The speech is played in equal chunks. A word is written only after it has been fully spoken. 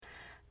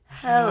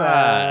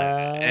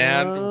Hi,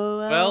 and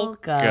Hello,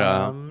 welcome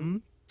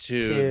welcome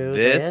to to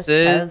This This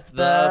is Has the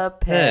the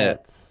Pit.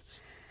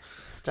 Pits,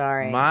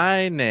 starring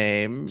My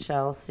name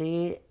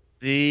Chelsea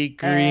is and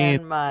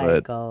Greenwood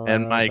Michael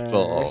and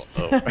Michael. Overs.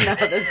 Oh. No,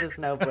 this is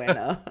no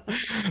bueno.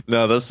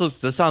 No, this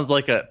sounds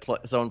like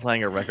someone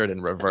playing a record in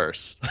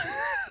reverse.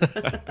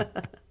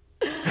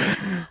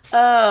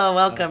 Oh,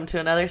 welcome to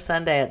another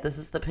Sunday at This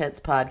is the Pits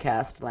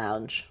podcast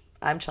lounge.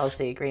 I'm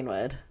Chelsea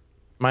Greenwood.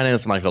 My name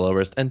is Michael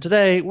Oberst, and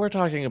today we're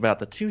talking about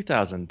the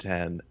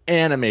 2010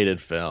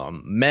 animated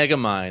film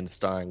Megamind,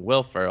 starring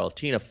Will Ferrell,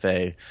 Tina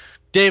Fey,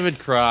 David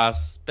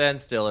Cross, Ben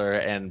Stiller,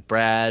 and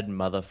Brad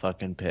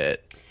motherfucking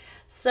Pitt.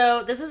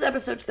 So this is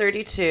episode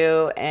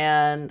 32,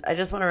 and I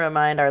just want to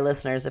remind our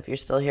listeners, if you're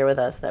still here with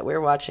us, that we're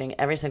watching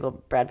every single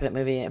Brad Pitt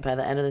movie, and by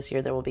the end of this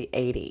year there will be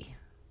 80.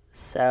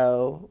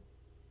 So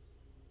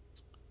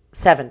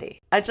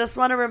 70. I just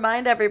want to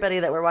remind everybody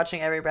that we're watching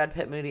every Brad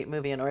Pitt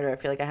movie in order. I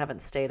feel like I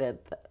haven't stated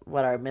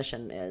what our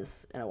mission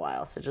is in a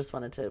while, so just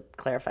wanted to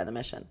clarify the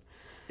mission.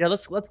 Yeah,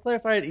 let's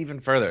clarify it even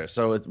further.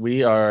 So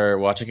we are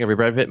watching every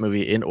Brad Pitt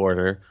movie in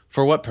order.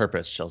 For what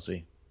purpose,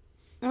 Chelsea?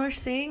 We're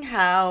seeing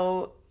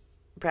how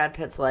Brad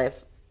Pitt's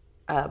life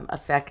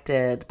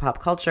affected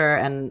pop culture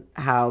and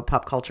how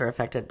pop culture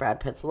affected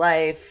Brad Pitt's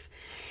life.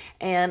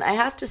 And I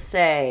have to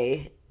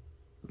say,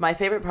 one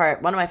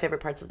of my favorite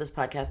parts of this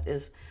podcast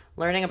is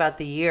learning about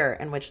the year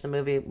in which the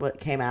movie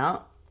came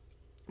out,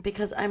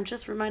 because I'm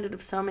just reminded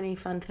of so many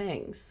fun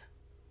things.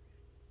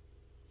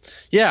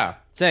 Yeah,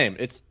 same.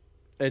 It's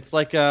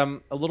like a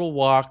little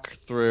walk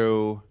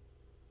through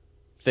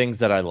things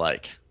that I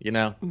like, you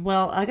know?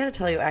 Well, I gotta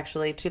tell you,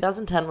 actually,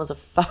 2010 was a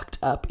fucked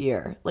up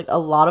year. Like, a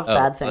lot of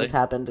bad things really?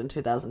 happened in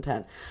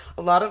 2010.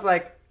 A lot of,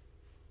 like,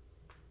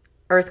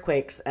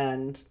 earthquakes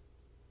and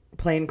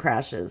plane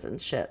crashes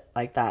and shit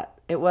like that.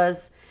 It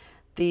was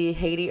the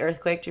Haiti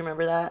earthquake. Do you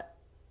remember that?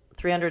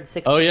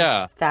 Oh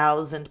yeah.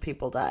 360,000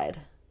 people died.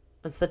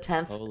 It's the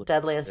 10th Holy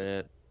deadliest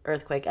shit.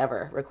 earthquake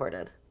ever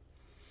recorded.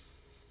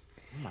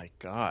 Oh my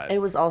God. It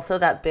was also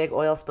that big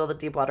oil spill, the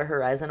Deepwater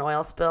Horizon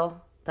oil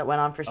spill that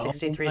went on for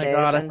 63 my days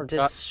God, I and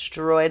forgot.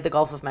 destroyed the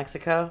Gulf of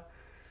Mexico.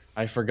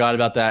 I forgot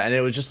about that, and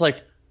it was just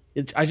like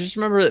I just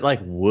remember it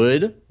like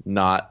would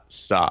not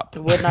stop.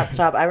 It would not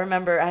stop. I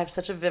remember, I have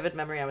such a vivid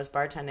memory. I was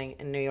bartending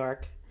in New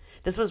York.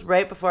 This was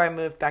right before I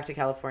moved back to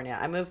California.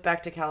 I moved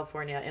back to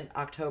California in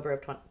October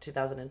of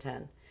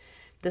 2010.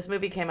 This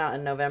movie came out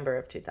in November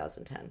of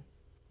 2010.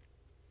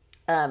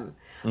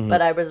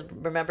 But I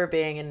remember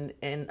being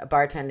in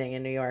bartending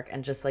in New York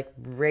and just like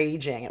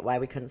raging at why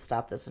we couldn't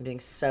stop this and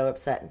being so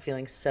upset and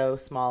feeling so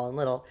small and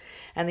little.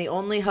 And the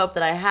only hope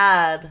that I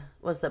had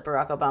was that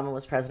Barack Obama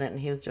was president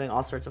and he was doing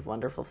all sorts of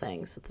wonderful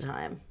things at the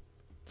time.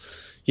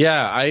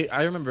 Yeah,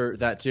 I remember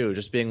that too.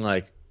 Just being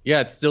like,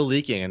 yeah, it's still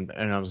leaking,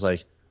 and I was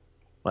like,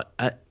 what?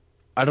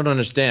 I don't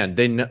understand.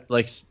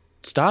 Like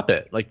stop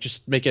it. Like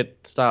just make it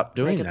stop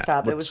doing Make it that.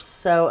 stop. It was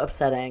so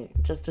upsetting.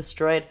 Just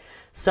destroyed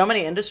so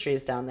many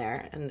industries down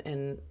there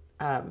in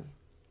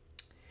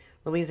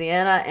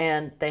Louisiana,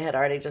 and they had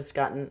already just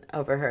gotten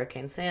over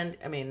Hurricane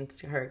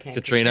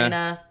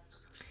Katrina.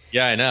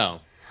 Yeah, I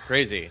know.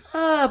 Crazy.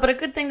 But a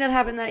good thing that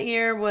happened that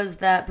year was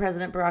that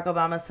President Barack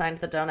Obama signed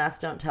the Don't Ask,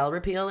 Don't Tell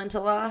repeal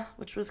into law,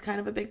 which was kind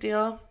of a big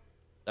deal.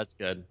 That's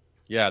good.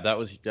 Yeah, that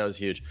was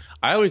huge.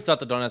 I always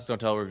thought the Don't Ask, Don't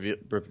Tell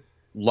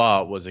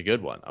law was a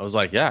good one. I was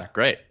like, yeah,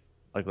 great.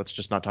 Like, let's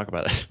just not talk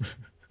about it.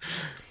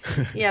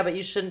 Yeah, but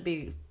you shouldn't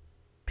be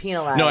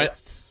penalized. No,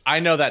 I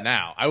know that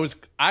now. I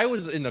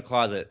was in the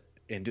closet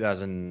in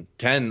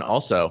 2010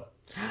 also,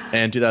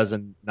 and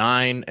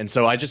 2009, and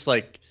so I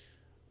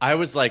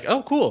was like,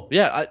 oh, cool.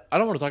 Yeah, I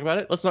don't want to talk about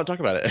it. Let's not talk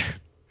about it.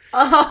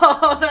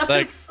 Oh, that's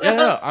Like, so yeah,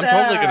 no, I'm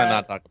totally sad. gonna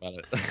not talk about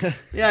it.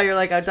 Yeah, you're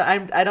like, I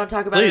don't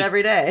talk about Please. it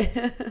every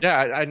day. Yeah,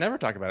 I never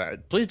talk about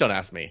it. Please don't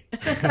ask me.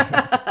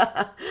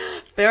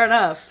 Fair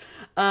enough.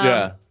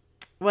 Yeah.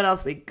 What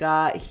else we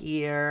got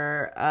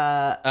here?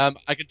 I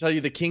can tell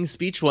you the King's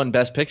Speech won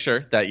Best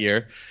Picture that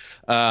year.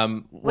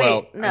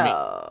 Wait,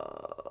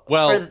 no.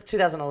 For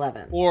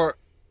 2011.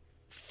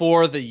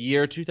 For the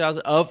year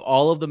 2000, of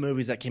all of the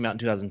movies that came out in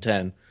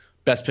 2010,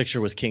 Best Picture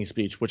was King's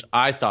Speech, which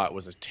I thought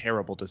was a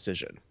terrible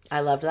decision.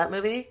 I loved that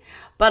movie.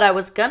 But I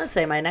was going to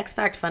say, my next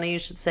fact, funny you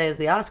should say, is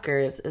the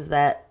Oscars, is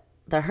that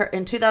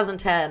in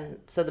 2010,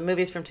 so the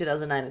movies from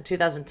 2009 and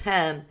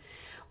 2010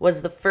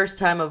 was the first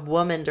time a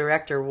woman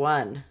director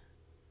won.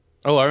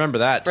 Oh, I remember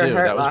that For too.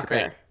 Hurt That was Locker.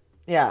 great.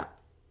 Yeah.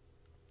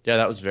 Yeah,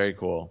 that was very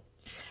cool.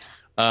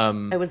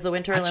 It was the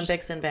Winter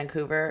Olympics in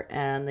Vancouver,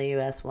 and the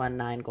U.S. won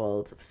 9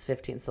 gold,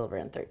 15 silver,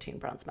 and 13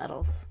 bronze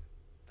medals.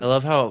 I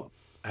love how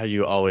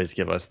you always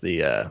give us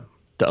the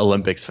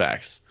Olympics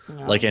facts.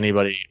 Yeah. Like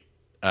anybody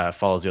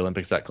follows the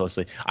Olympics that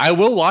closely. I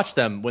will watch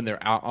them when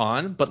they're out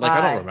on, but like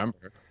I don't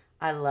remember.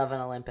 I love an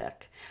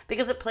Olympic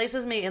because it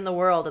places me in the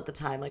world at the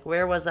time. Like,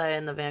 where was I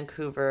in the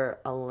Vancouver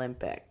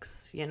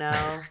Olympics? You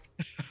know,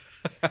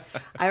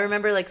 I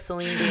remember like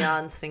Celine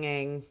Dion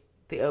singing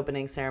the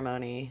opening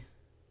ceremony.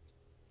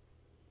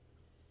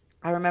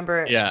 I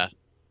remember. Yeah.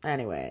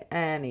 Anyway,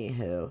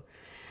 anywho.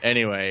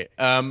 Anyway,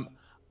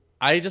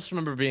 I just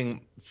remember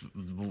being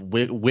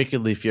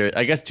wickedly furious.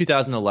 I guess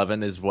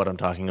 2011 is what I'm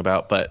talking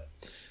about, but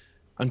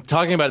I'm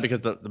talking about it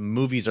because the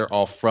movies are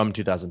all from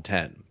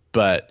 2010.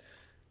 But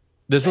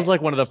this was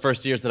like one of the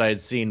first years that I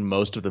had seen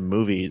most of the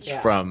movies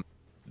from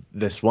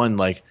this one,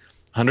 like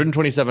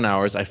 127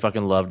 Hours. I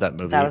fucking loved that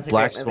movie. That was a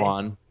Black great movie.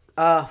 Swan.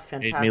 Oh,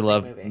 fantastic Made me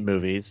love movie.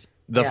 movies.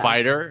 The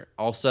Fighter,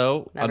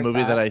 also Never a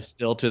movie saw that it. I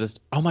still to this.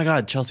 Oh my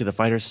God, Chelsea, The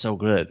Fighter's so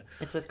good.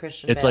 It's with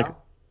Christian It's Bale. like,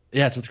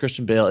 yeah, it's with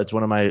Christian Bale. It's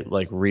one of my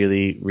like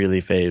really,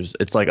 really faves.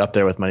 It's like up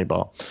there with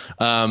Moneyball.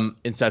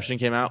 Inception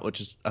came out,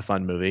 which is a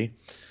fun movie.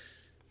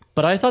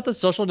 But I thought The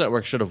Social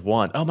Network should have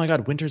won. Oh my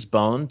God, Winter's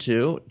Bone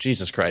too.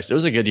 Jesus Christ, it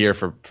was a good year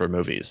for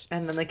movies.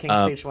 And then the King's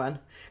Speech won.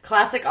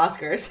 Classic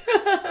Oscars.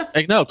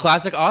 Like no,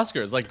 classic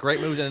Oscars, like great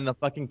movies, and then the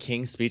fucking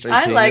King's Speech.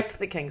 I liked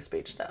the King's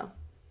Speech though.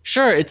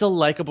 Sure, it's a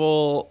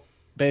likable,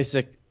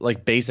 basic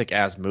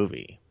ass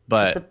movie,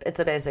 but It's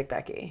a basic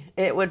Becky.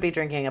 It would be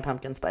drinking a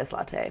pumpkin spice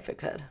latte if it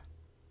could.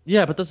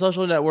 yeah, but The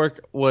Social Network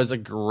was a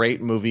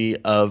great movie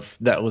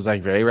that was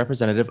like very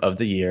representative of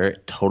the year.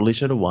 It totally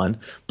should have won.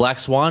 Black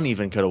Swan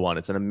even could have won.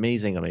 It's an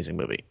amazing, amazing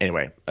movie.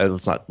 Anyway,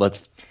 let's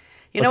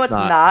You know what's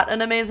not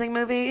an amazing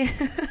movie?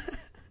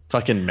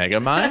 fucking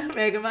Megamind.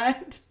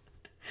 Megamind.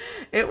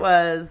 It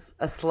was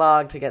a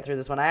slog to get through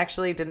this one. I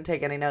actually didn't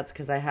take any notes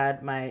because I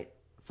had my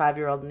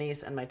 5-year-old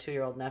niece and my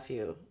 2-year-old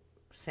nephew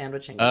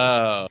sandwiching me.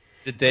 Oh,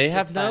 did they which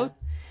was have fun. notes?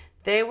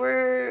 They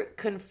were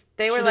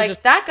Should've like,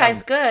 just that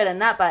guy's good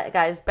and that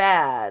guy's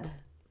bad.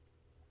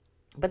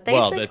 But they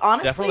Well, think, it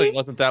honestly, definitely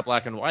wasn't that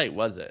black and white,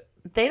 was it?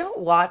 they don't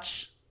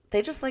watch.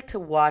 They just like to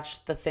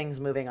watch the things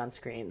moving on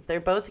screens. They're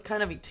both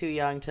kind of too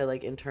young to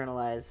like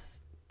internalize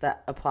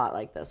a plot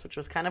like this, which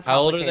was kind of How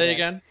old complicated. are they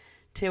again?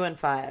 2 and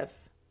 5.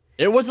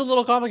 It was a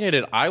little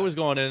complicated. I was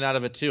going in and out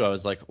of it too. I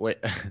was like, wait,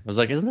 I was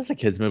like, isn't this a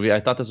kid's movie? I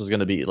thought this was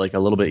going to be like a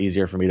little bit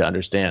easier for me to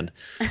understand,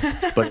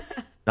 but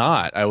it's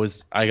not.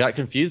 I got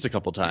confused a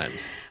couple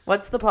times.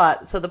 What's the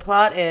plot? So the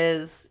plot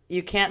is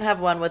you can't have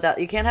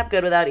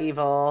good without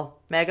evil.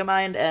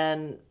 Megamind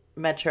and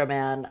Metro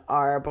Man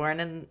are born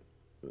in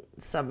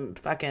some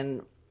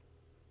fucking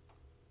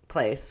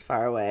place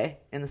far away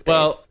in the space.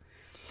 Well,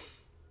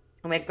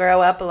 and they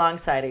grow up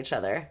alongside each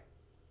other.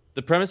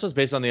 the premise was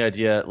based on the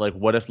idea, like,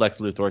 what if Lex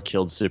Luthor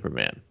killed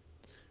Superman?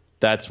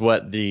 That's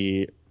what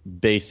the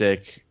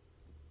basic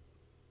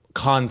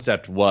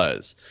concept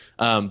was.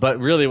 But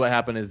really what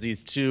happened is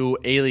these two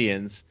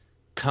aliens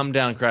come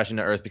down crashing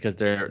to Earth because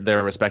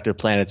their respective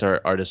planets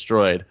are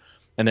destroyed.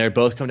 And they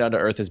both come down to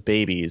Earth as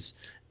babies.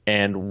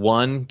 And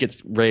one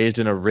gets raised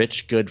in a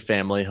rich, good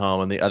family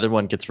home, and the other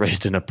one gets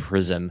raised in a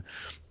prison.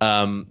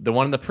 The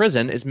one in the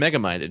prison is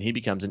Megamind, and he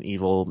becomes an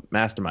evil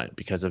mastermind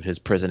because of his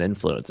prison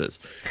influences.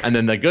 And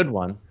then the good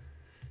one,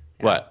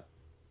 what?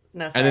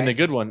 No, sorry. And then the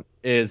good one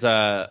is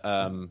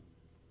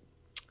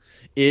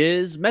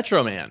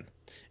Metro Man,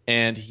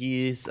 and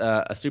he's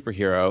a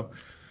superhero.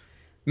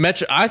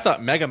 I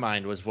thought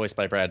Megamind was voiced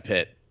by Brad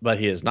Pitt, but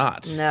he is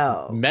not.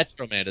 No.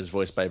 Metro Man is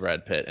voiced by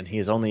Brad Pitt, and he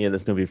is only in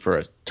this movie for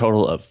a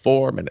total of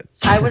 4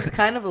 minutes. I was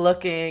kind of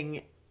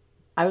looking.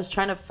 I was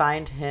trying to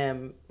find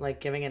him like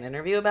giving an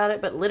interview about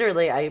it, but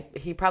literally,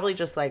 he probably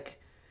just like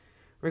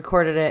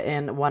recorded it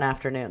in one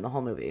afternoon, the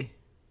whole movie.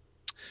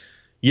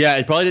 Yeah,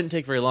 it probably didn't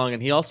take very long,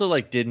 and he also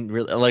like didn't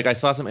really like. I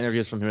saw some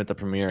interviews from him at the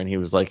premiere, and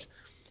he's like,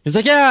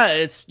 yeah,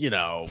 it's He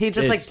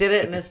just like did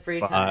it in his free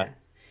time.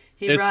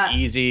 He It's brought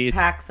easy.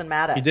 Pax and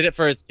Maddox. He did it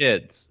for his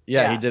kids.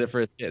 Yeah, Yeah. he did it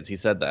for his kids. He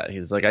said that. He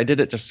was like, I did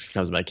it just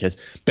because of my kids.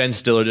 Ben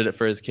Stiller did it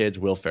for his kids.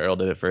 Will Ferrell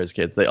did it for his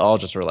kids. They all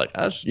just were like,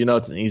 it's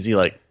an easy,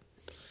 like,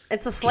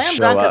 It's a slam show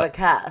dunk of up. a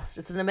cast.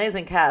 It's an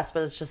amazing cast,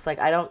 but it's just like,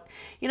 I don't,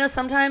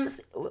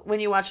 sometimes when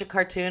you watch a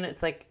cartoon,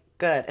 it's like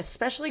good,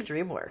 especially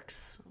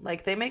DreamWorks.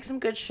 Like they make some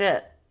good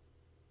shit,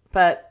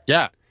 but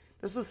yeah.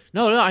 this was,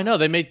 No, I know.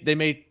 They made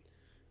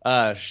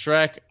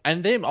Shrek,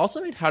 and they also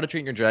made How to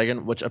Train Your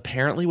Dragon, which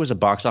apparently was a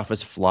box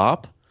office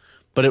flop,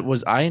 but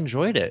I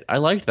enjoyed it. I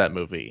liked that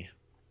movie.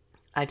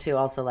 I too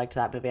also liked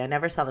that movie. I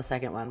never saw the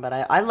second one, but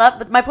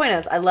but my point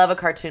is, I love a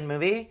cartoon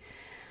movie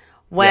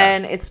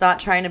when it's not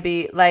trying to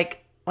be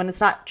like, when it's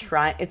not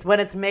trying, it's when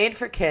it's made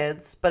for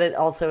kids, but it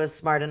also is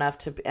smart enough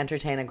to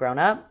entertain a grown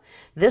up.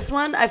 This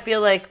one, I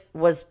feel like,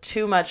 was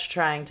too much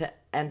trying to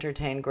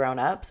entertain grown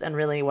ups and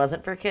really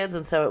wasn't for kids.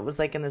 And so it was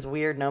like in this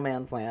weird no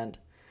man's land.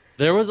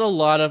 There was a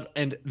lot of,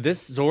 and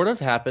this sort of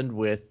happened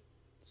with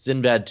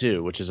Sinbad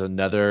 2, which is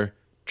another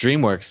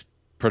DreamWorks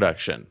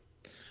production.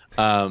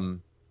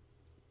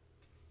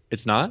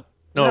 It's not?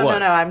 No, it was.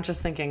 No. I'm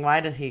just thinking,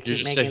 why does he You're keep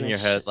just making shaking your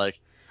this? head like,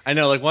 I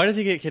know, like, why does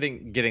he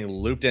getting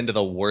looped into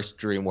the worst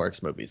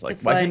DreamWorks movies? Like,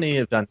 It's why like- couldn't he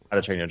have done How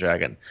to Train Your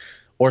Dragon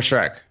or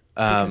Shrek?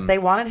 Because they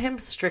wanted him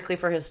strictly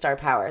for his star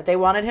power. They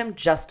wanted him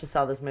just to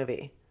sell this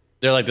movie.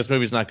 They're like, this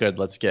movie's not good.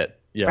 Let's get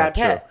Brad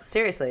true. Pitt,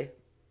 seriously.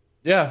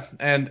 Yeah,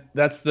 and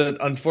that's the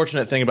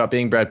unfortunate thing about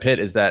being Brad Pitt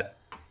is that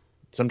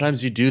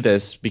sometimes you do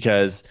this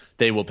because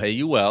they will pay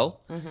you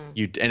well, and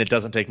it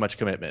doesn't take much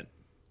commitment.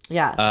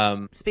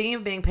 Yeah. Speaking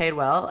of being paid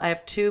well, I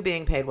have 2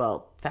 being paid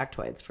well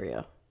factoids for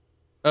you.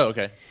 Oh,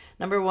 okay.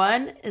 Number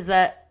 1 is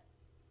that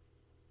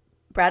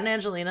Brad and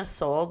Angelina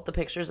sold the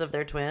pictures of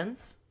their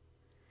twins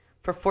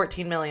for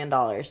 $14 million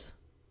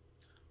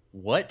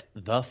What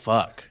the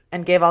fuck?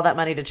 and gave all that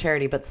money to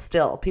charity. But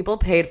still, people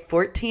paid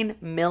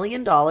 $14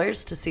 million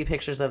to see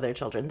pictures of their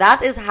children.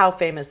 That is how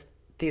famous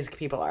these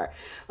people are.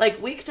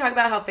 Like, we could talk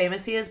about how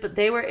famous he is, but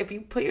they were, if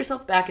you put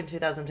yourself back in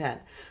 2010,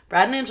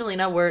 Brad and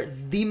Angelina were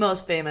the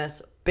most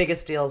famous,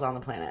 biggest deals on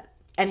the planet.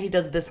 And he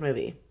does this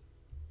movie.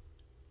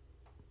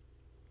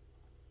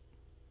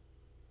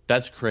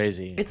 That's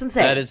crazy. It's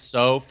insane. That is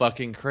so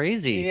fucking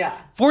crazy. Yeah.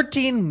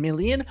 14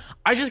 million?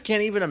 I just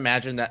can't even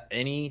imagine that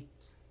any...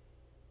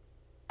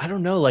 I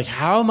don't know, like,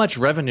 how much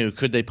revenue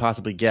could they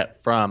possibly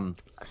get from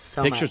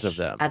So pictures much. of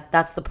them?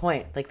 That's the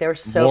point. Like, they were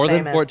so More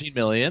famous. than 14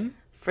 million?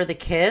 For the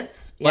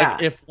kids?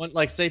 Like, Yeah. if one,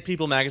 like, say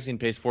People Magazine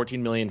pays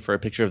 14 million for a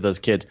picture of those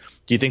kids,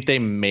 do you think they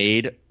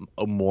made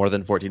more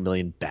than 14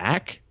 million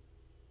back?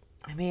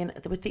 I mean,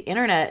 with the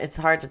internet, it's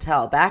hard to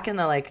tell. Back in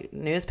the, like,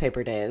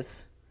 newspaper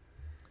days...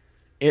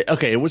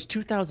 Okay, it was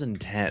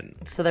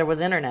 2010. So there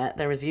was internet,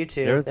 there was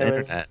YouTube, There was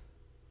internet.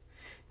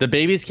 The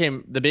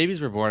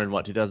babies were born in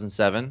what,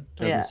 2007,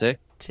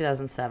 2006?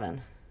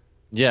 2007.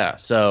 Yeah,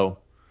 so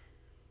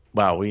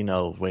wow, we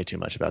know way too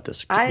much about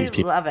these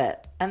people. Love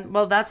it. And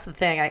well, that's the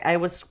thing. I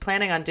was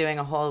planning on doing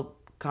a whole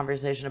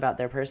conversation about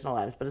their personal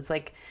lives, but it's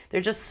like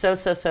they're just so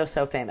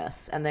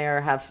famous, and they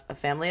have a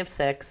family of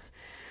 6.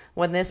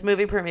 When this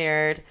movie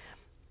premiered,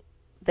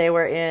 they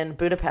were in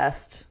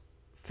Budapest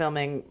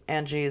filming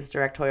Angie's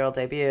directorial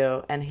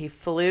debut, and he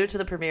flew to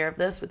the premiere of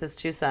this with his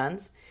 2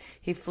 sons.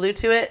 He flew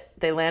to it,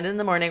 they landed in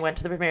the morning, went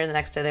to the premiere, and the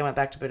next day they went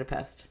back to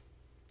Budapest.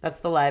 That's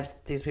the lives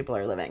these people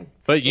are living.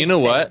 It's but you insane. know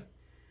what?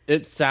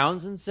 It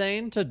sounds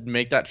insane to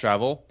make that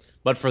travel,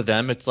 but for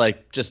them it's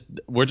like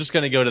we're just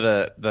going to go to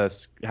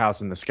the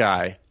house in the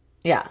sky.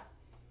 Yeah.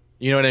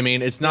 You know what I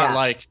mean? It's not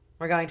like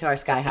we're going to our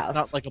sky house. It's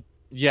not like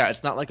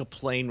it's not like a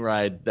plane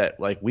ride that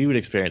like we would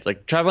experience.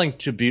 Like traveling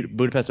to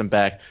Budapest and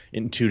back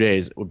in 2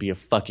 days would be a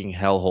fucking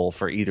hellhole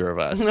for either of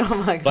us.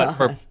 Oh my God. But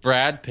for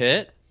Brad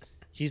Pitt,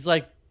 he's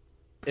like,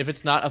 if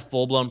it's not a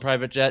full-blown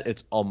private jet,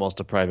 it's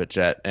almost a private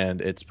jet,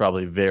 and it's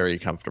probably very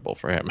comfortable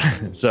for him.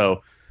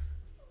 So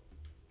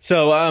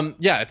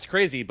yeah, it's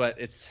crazy, but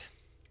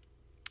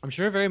I'm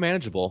sure very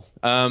manageable.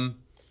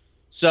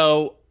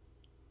 So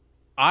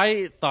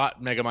I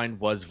thought Megamind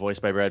was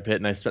voiced by Brad Pitt,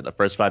 and I spent the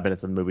first 5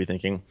 minutes of the movie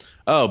thinking,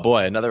 oh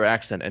boy, another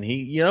accent. And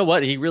you know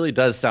what? He really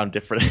does sound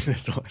different in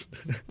this one.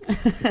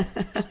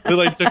 It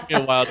like took me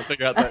a while to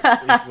figure out that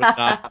he was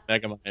not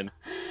Megamind.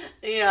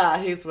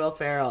 Yeah, he's Will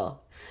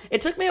Ferrell.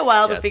 It took me a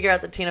while to figure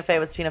out that Tina Fey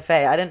was Tina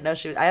Fey. I didn't know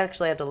I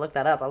actually had to look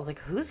that up. I was like,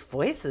 whose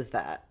voice is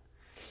that?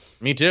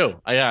 Me too.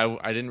 I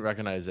didn't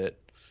recognize it.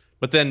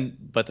 But then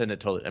it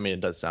totally, I mean,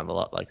 it does sound a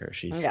lot like her.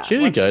 She's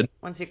really good.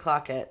 Once you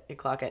clock it, you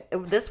clock it.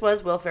 This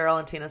was Will Ferrell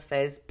and Tina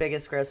Fey's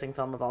biggest grossing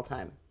film of all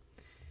time.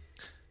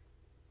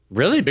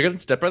 Really? Bigger than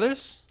Step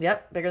Brothers?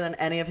 Yep, bigger than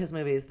any of his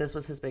movies. This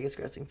was his biggest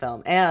grossing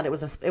film. And it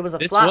was a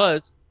This flop.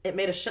 was. It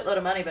made a shitload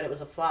of money, but it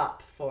was a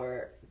flop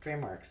for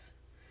DreamWorks.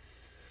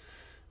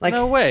 Like,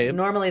 no way.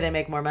 Normally they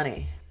make more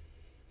money.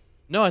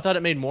 No, I thought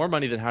it made more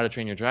money than How to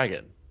Train Your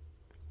Dragon.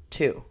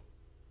 2.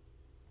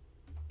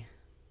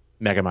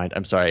 Megamind,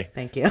 I'm sorry.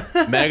 Thank you.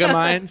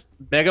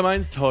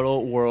 Megamind's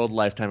total world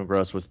lifetime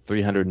gross was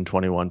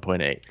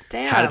 321.8.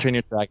 Damn. How to Train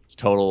Your Dragon's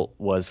total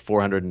was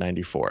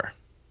 494.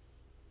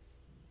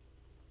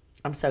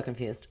 I'm so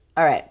confused.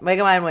 All right,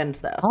 Megamind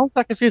wins though. How is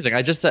that confusing?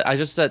 I just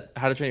said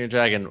How to Train Your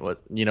Dragon was.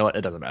 You know what?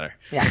 It doesn't matter.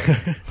 Yeah.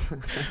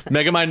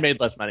 Megamind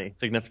made less money,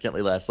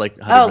 significantly less, like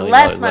 $100 Oh, million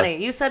less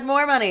money. You said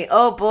more money.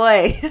 Oh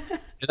boy.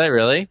 Did I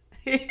really?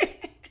 Oh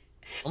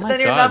But my then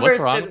your God, what's numbers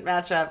wrong? didn't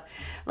match up.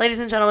 Ladies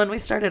and gentlemen, we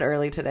started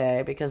early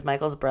today because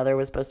Michael's brother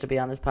was supposed to be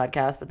on this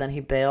podcast, but then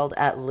he bailed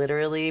at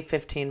literally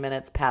 15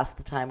 minutes past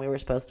the time we were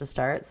supposed to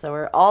start. So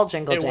we're all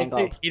jingled.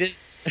 He didn't.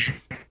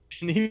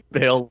 He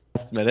bailed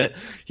last minute.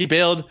 He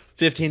bailed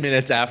 15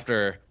 minutes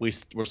after we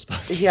were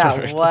supposed to start.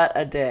 Yeah, what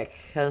a dick.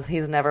 Because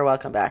he's never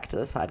welcome back to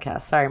this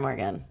podcast. Sorry,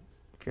 Morgan,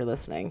 if you're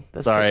listening.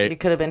 Sorry. You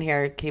could have been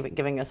here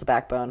giving us a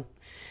backbone.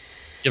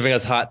 Giving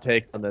us hot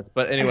takes on this.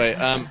 But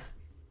anyway,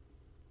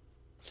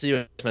 see you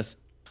at Christmas.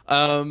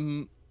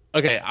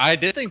 Okay, I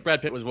did think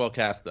Brad Pitt was well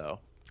cast, though.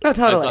 Oh,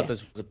 totally. I thought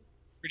this was a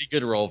pretty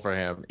good role for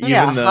him.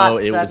 Yeah, Even though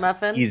hot it stud was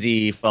muffin.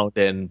 easy,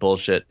 phoned-in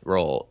bullshit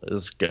role. It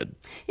was good.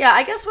 Yeah,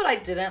 I guess what I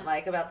didn't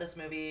like about this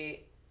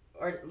movie,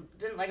 or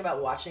didn't like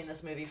about watching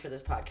this movie for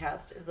this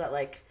podcast, is that,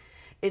 like,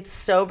 it's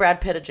so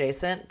Brad Pitt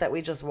adjacent that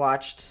we just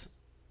watched,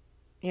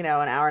 an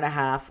hour and a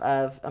half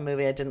of a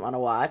movie I didn't want to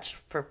watch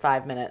for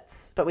 5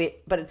 minutes. But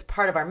it's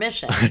part of our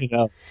mission. I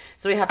know.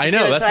 So we have to I know,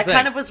 do it. that's So I the thing.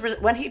 kind of was,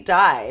 when he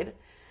died,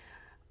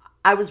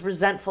 I was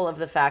resentful of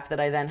the fact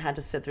that I then had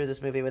to sit through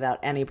this movie without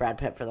any Brad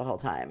Pitt for the whole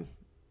time.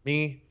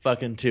 Me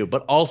fucking too.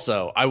 But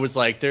also, I was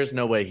like, there's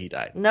no way he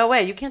died. No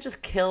way. You can't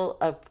just kill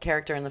a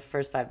character in the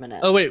first 5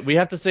 minutes. Oh, wait. We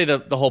have to say the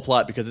whole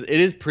plot because it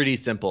is pretty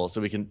simple.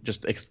 So we can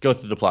just go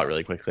through the plot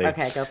really quickly.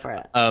 Okay, go for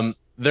it.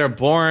 They're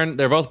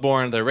both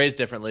born, they're raised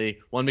differently.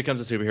 One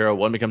becomes a superhero,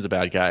 one becomes a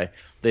bad guy.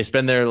 They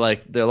spend their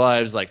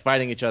lives like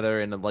fighting each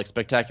other in like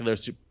spectacular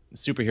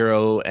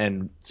superhero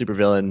and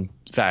supervillain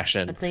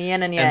fashion. It's a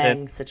yin and And then-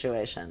 yang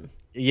situation.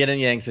 yin and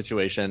yang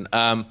situation.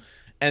 And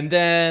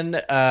then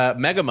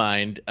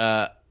Megamind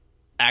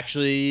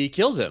actually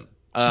kills him.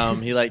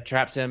 He like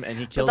traps him and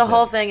he kills The him.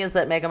 whole thing is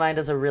that Megamind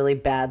is a really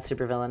bad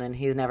supervillain, and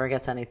he never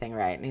gets anything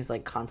right, and he's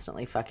like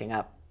constantly fucking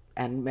up,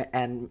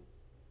 and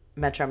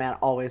Metro Man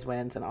always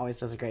wins and always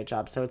does a great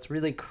job. So it's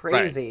really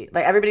crazy.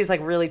 Like everybody's like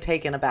really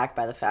taken aback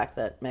by the fact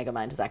that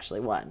Megamind has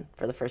actually won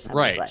for the first time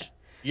in his life.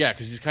 Yeah,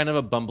 because he's kind of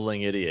a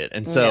bumbling idiot,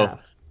 and so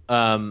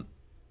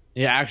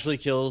he actually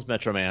kills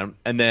Metro Man,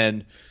 and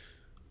then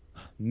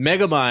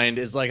Megamind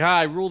is like,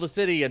 I rule the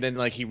city, and then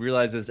like he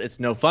realizes it's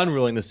no fun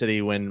ruling the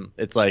city when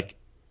it's like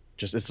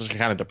it's just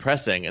kind of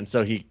depressing, and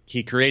so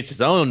he creates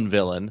his own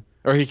villain,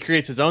 or he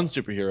creates his own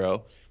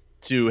superhero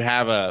to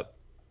have a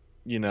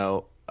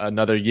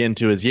another yin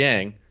to his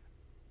yang,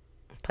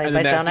 Played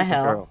by Jonah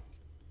Hill.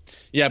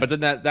 Yeah, but then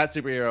that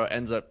superhero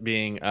ends up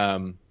being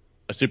a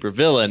super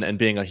villain and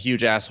being a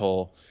huge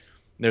asshole.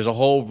 There's a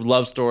whole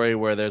love story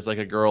where there's like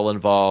a girl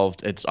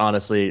involved. It's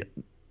honestly,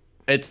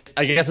 I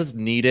guess it's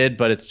needed,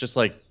 but it's just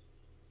like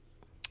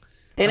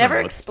they never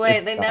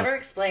explain. They never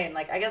explain.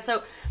 Like I guess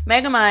so.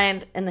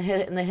 Megamind in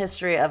the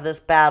history of this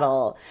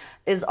battle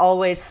is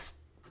always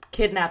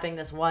kidnapping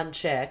this one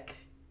chick,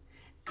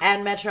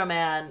 and Metro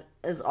Man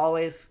is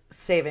always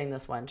saving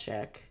this one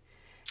chick.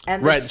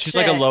 And right, she's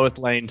like a Lois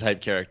Lane type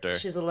character.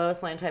 She's a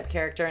Lois Lane type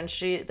character, and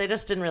they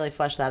just didn't really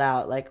flesh that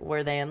out. Like,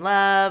 were they in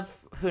love?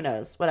 Who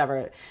knows?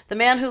 Whatever. The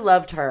man who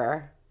loved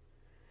her,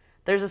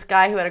 there's this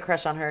guy who had a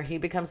crush on her. He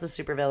becomes the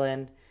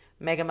supervillain.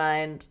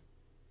 Megamind.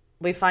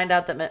 We find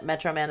out that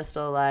Metro Man is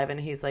still alive, and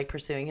he's like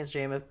pursuing his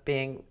dream of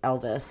being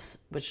Elvis.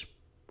 Which,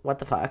 what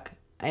the fuck?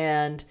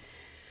 And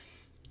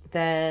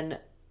then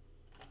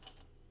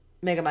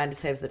Megamind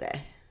saves the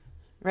day,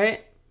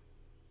 right?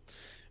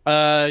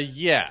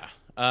 Yeah.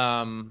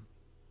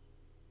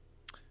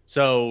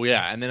 So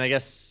yeah, and then I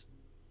guess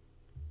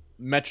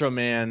Metro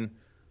Man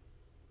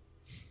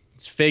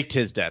faked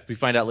his death. We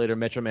find out later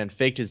Metro Man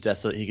faked his death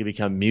so that he could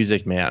become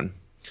Music Man,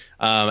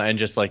 and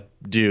just like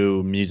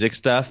do music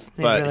stuff.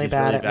 He's really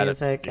bad at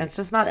music. It's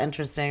just not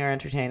interesting or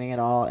entertaining at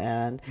all.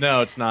 And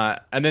no, it's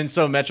not. And then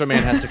so Metro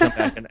Man has to come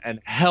back and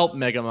help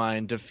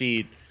Megamind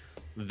defeat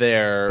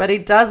their. But he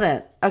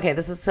doesn't. Okay,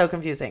 this is so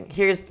confusing.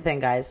 Here's the thing,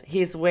 guys.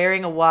 He's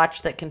wearing a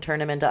watch that can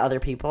turn him into other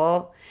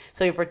people.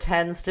 So he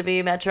pretends to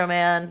be Metro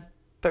Man,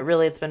 but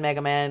really it's been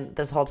Mega Man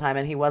this whole time,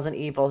 and he wasn't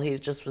evil. He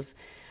just was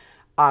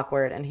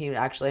awkward, and he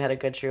actually had a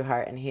good true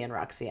heart, and he and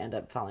Roxy end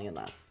up falling in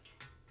love.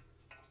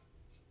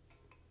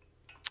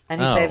 And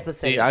he saves the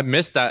city. See, I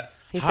missed that.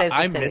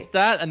 I missed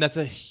that, and that's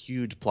a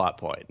huge plot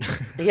point.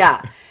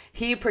 Yeah.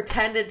 He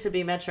pretended to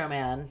be Metro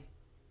Man.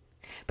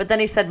 But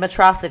then he said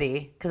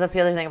Metrocity, because that's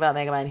the other thing about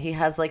Megamind. He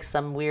has like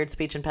some weird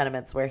speech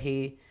impediments where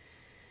he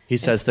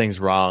says things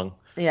wrong.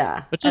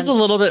 Yeah. Which is a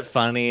little bit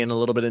funny and a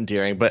little bit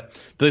endearing.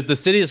 But the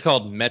city is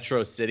called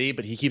Metro City,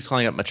 but he keeps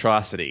calling it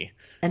Metrocity.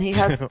 And he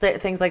has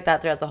things like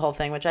that throughout the whole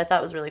thing, which I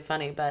thought was really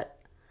funny, but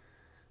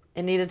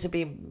it needed to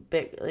be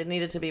big. It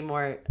needed to be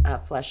more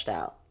fleshed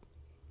out.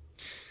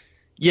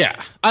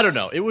 Yeah, I don't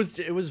know. It was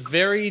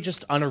very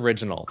just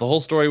unoriginal. The whole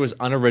story was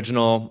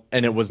unoriginal,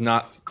 and it was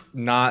not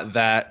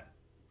that.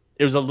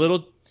 It was a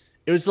little.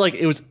 It was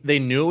like they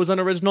knew it was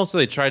unoriginal, so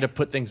they tried to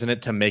put things in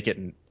it to make it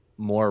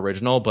more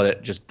original,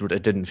 but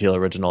it didn't feel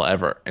original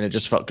ever, and it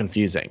just felt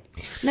confusing.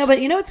 No,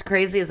 but you know what's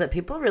crazy is that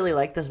people really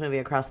like this movie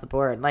across the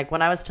board. Like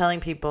when I was telling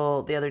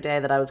people the other day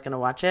that I was going to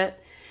watch it,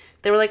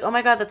 they were like, "Oh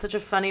my god, that's such a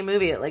funny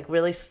movie! It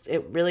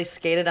really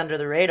skated under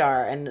the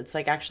radar, and it's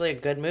like actually a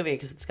good movie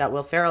because it's got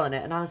Will Ferrell in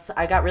it." And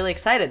I got really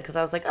excited because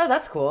I was like, "Oh,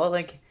 that's cool!"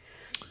 Like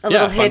a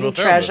little hidden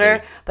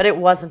treasure. But it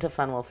wasn't a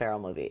fun Will Ferrell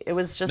movie. It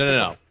was just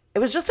It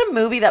was just a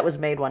movie that was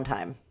made one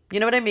time. You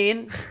know what I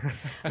mean?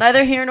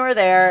 Neither here nor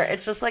there.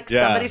 It's just like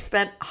somebody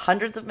spent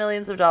hundreds of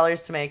millions of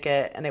dollars to make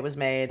it, and it was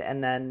made,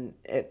 and then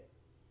it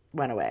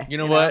went away. You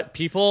know what?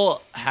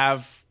 People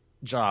have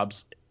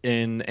jobs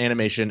in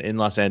animation in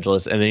Los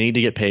Angeles, and they need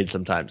to get paid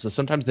sometimes. So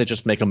sometimes they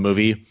just make a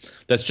movie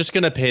that's just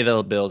going to pay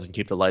the bills and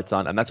keep the lights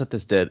on, and that's what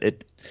this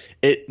did.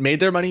 It made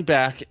their money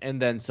back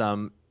and then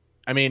some.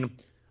 I mean,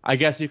 I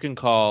guess you can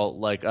call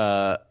like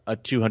a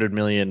 $200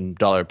 million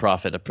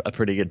profit a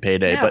pretty good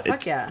payday. Yeah,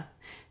 fuck yeah.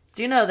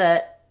 Do you know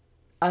that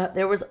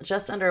there was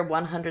just under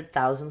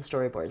 100,000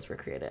 storyboards were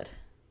created?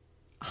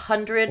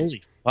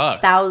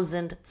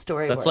 100,000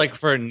 storyboards. That's like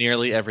for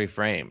nearly every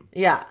frame.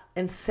 Yeah,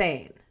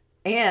 insane.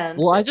 And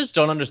well, I just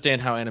don't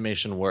understand how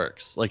animation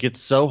works. Like, it's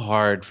so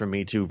hard for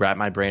me to wrap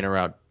my brain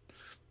around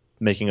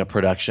making a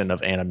production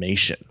of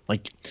animation.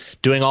 Like,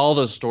 doing all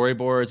those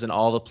storyboards and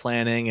all the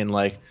planning and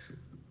like,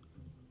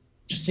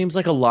 just seems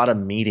like a lot of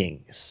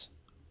meetings.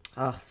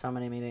 Oh, so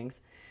many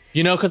meetings.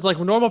 You know, because like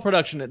normal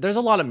production, there's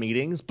a lot of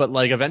meetings, but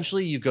like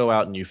eventually you go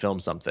out and you film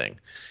something.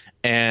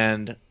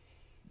 And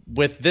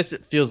with this,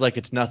 it feels like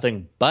it's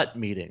nothing but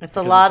meetings. It's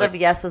a lot of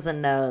yeses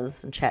and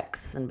nos and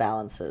checks and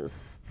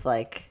balances. It's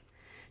like...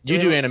 Do you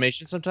do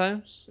animation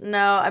sometimes?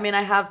 No, I mean,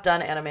 I have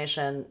done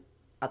animation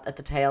at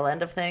the tail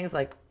end of things,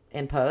 like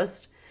in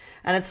post.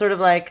 And it's sort of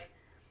like,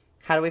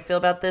 How do we feel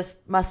about this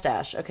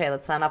mustache? Okay,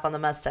 let's sign off on the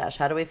mustache.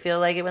 How do we feel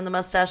like it when the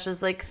mustache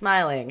is like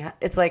smiling?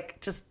 It's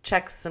like just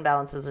checks and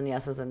balances and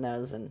yeses and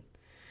nos, and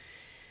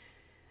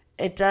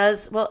it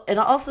does well. And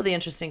also the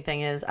interesting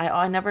thing is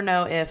I never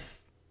know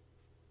if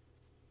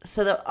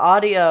so the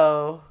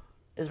audio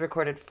is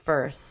recorded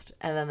first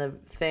and then the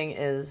thing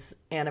is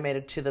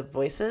animated to the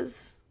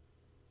voices.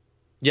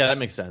 Yeah, that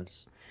makes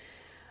sense.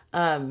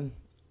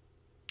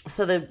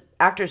 So the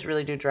actors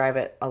really do drive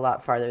it a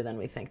lot farther than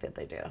we think that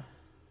they do.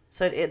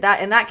 So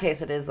that in that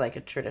case, it is like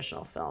a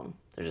traditional film.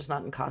 They're just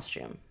not in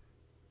costume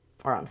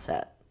or on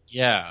set.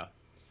 Yeah.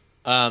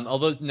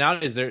 Although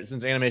nowadays,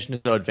 since animation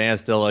is so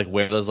advanced, they'll like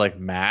wear those like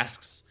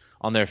masks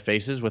on their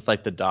faces with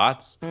like the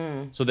dots.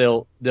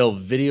 So they'll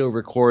video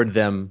record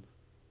them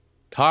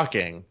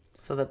talking,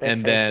 so that their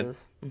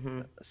faces,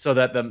 so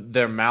that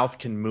their mouth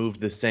can move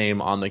the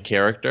same on the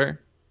character.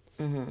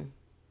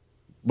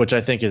 Which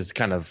I think is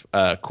kind of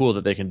cool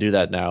that they can do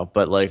that now.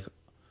 But like,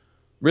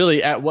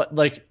 really,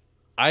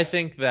 I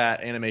think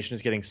that animation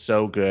is getting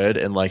so good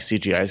and like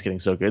CGI is getting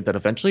so good that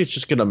eventually it's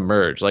just going to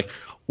merge. Like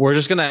we're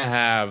just going to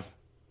have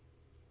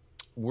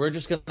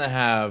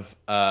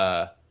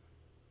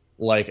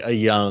like a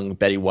young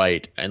Betty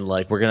White, and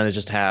like we're going to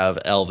just have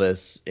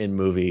Elvis in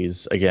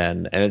movies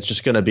again, and it's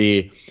just going to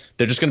be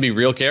they're just going to be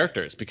real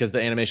characters because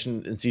the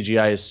animation and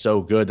CGI is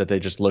so good that they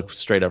just look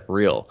straight up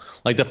real.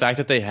 Like the fact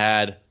that they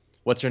had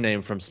what's her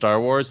name from Star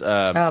Wars?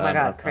 Oh my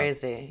god,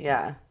 crazy.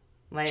 Yeah.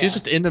 Leia. She's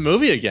just in the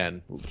movie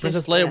again.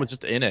 Princess Leia was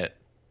just in it.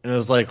 And it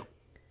was like,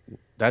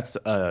 that's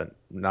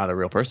not a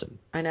real person.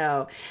 I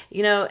know.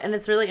 You know, and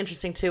it's really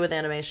interesting, too, with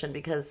animation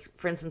because,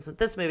 for instance, with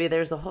this movie,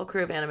 there's a whole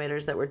crew of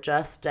animators that were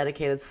just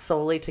dedicated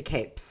solely to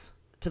capes,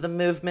 to the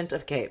movement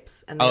of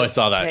capes. And I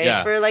saw that,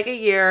 yeah. For like a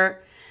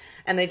year,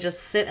 and they just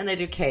sit and they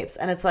do capes.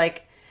 And it's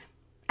like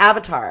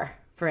Avatar,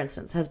 for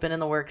instance, has been in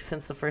the works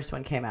since the first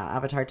one came out,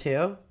 Avatar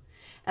 2.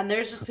 And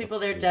there's just people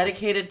there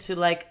dedicated to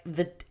like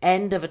the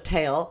end of a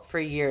tale for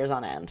years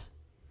on end.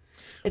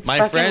 It's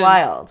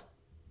wild.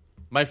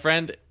 My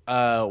friend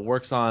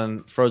works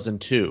on Frozen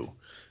 2,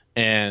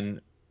 and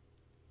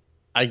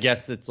I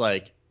guess it's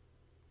like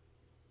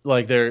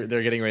they're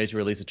getting ready to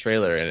release a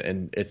trailer,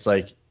 and it's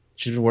like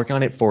she's been working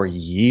on it for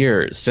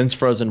years since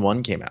Frozen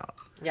 1 came out.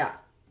 Yeah.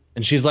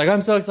 And she's like,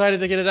 I'm so excited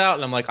to get it out.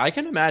 And I'm like, I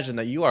can imagine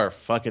that you are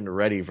fucking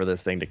ready for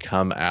this thing to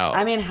come out.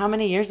 I mean, how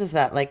many years is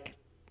that? Like,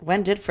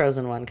 when did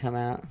Frozen 1 come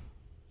out?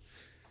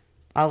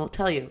 I'll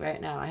tell you right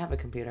now. I have a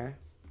computer.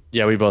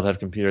 Yeah, we both have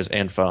computers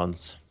and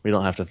phones. We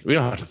don't have to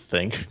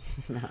think.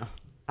 No.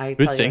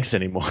 Who thinks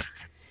anymore?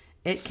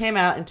 It came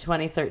out in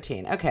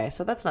 2013. Okay,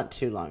 so that's not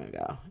too long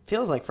ago. It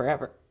feels like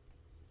forever.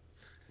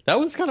 That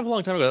was kind of a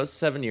long time ago. That was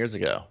 7 years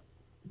ago.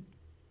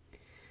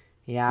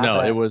 Yeah.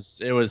 No, it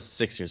was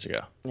 6 years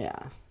ago. Yeah,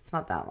 it's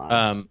not that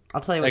long.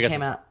 I'll tell you what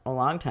came out a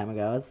long time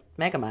ago. It's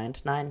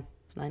Megamind,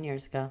 9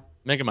 years ago.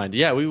 Megamind.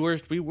 Yeah, we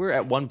were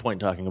at one point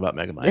talking about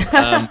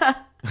Megamind.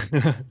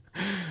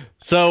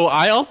 So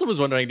I also was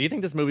wondering, do you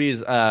think this movie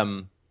is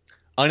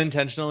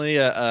unintentionally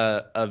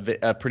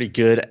a pretty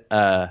good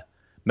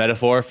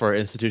metaphor for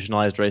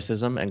institutionalized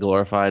racism and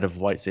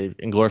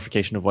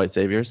glorification of white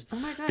saviors? Oh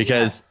my god!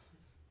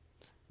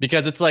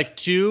 Because it's like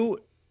two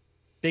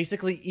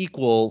basically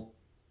equal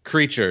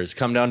creatures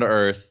come down to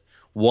Earth.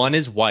 One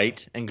is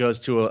white and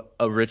goes to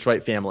a rich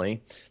white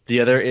family.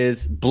 The other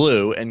is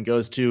blue and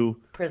goes to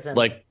prison,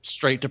 like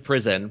straight to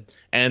prison.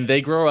 And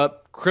they grow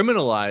up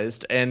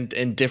criminalized and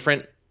in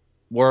different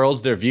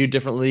worlds. They're viewed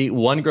differently.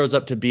 One grows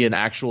up to be an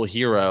actual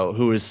hero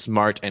who is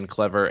smart and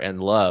clever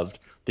and loved.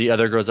 The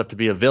other grows up to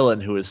be a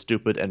villain who is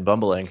stupid and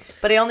bumbling.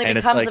 But he only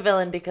becomes a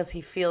villain because he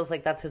feels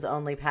like that's his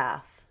only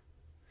path.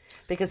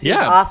 Because he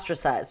was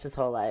ostracized his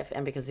whole life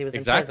and because he was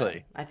in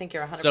prison. I think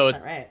you're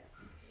 100% right.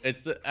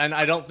 And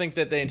I don't think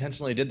that they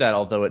intentionally did that,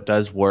 although it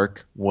does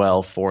work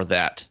well for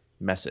that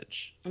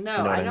message. No,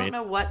 you know I don't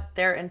know what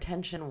their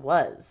intention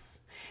was.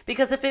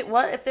 Because if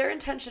their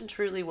intention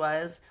truly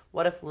was,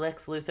 what if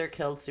Lex Luthor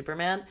killed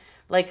Superman?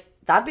 Like,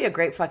 that'd be a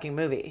great fucking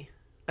movie.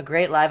 A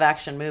great live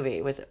action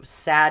movie with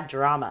sad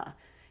drama.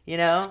 You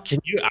know?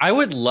 I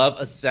would love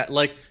a sad,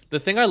 like, the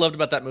thing I loved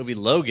about that movie,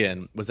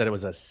 Logan, was that it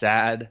was a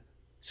sad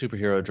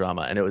superhero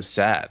drama, and it was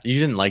sad. You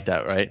didn't like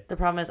that, right? The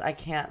problem is I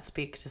can't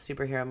speak to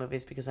superhero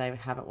movies because I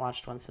haven't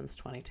watched one since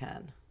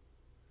 2010.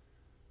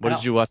 What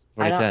did you watch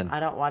in 2010? I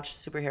don't watch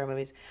superhero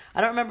movies.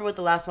 I don't remember what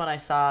the last one I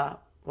saw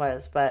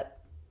was, but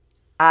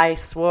I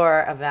swore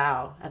a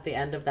vow at the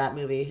end of that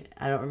movie.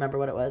 I don't remember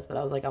what it was, but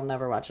I was like, I'll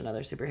never watch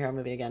another superhero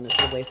movie again.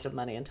 It's a waste of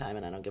money and time,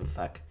 and I don't give a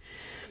fuck.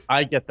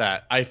 I get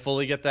that. I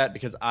fully get that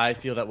because I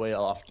feel that way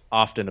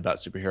often about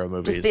superhero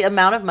movies. Just the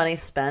amount of money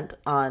spent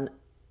on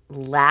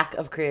lack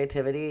of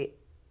creativity.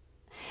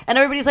 And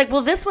everybody's like,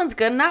 well, this one's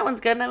good and that one's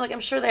good. And I'm like, I'm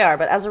sure they are.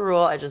 But as a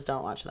rule, I just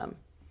don't watch them.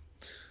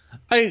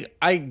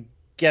 I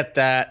get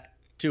that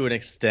to an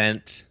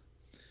extent.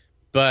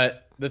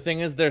 But the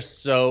thing is, they're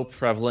so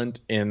prevalent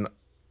in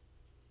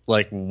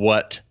like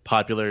what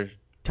popular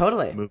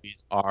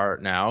movies are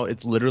now.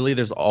 It's literally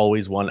there's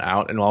always one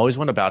out and always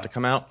one about to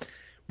come out.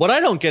 What I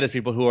don't get is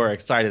people who are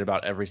excited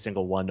about every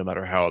single one, no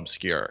matter how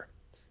obscure.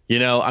 You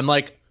know, I'm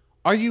like,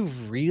 are you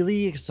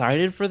really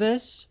excited for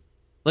this?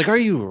 Like, are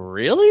you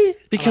really? Oh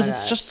my Because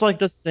it's God. just like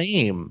the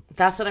same.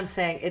 That's what I'm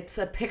saying. It's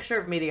a picture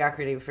of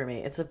mediocrity for me.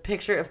 It's a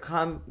picture of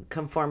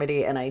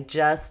conformity, and I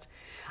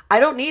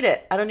don't need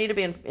it. I don't need to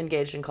be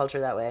engaged in culture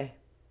that way.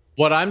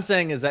 What I'm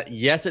saying is that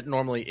yes, it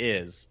normally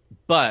is,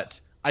 but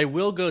I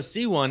will go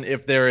see one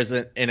if there is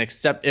an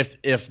accept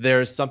if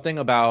there's something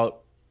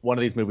about one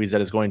of these movies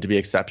that is going to be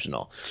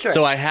exceptional. Sure.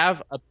 So I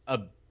have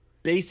a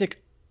basic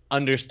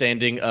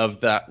understanding of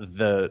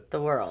the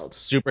The world.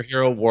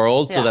 superhero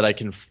world so Yeah. that I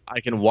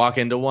can walk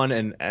into one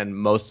and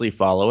mostly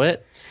follow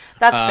it.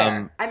 That's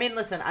fair. I mean,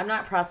 listen, I'm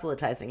not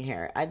proselytizing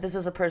here. This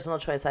is a personal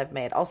choice I've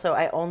made. Also,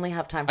 I only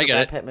have time for I get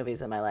Brad it. Pitt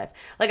movies in my life.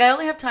 Like, I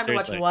only have time to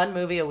Seriously. watch one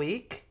movie a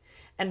week.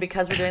 And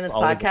because we're doing this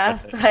Always a bad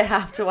podcast, thing. I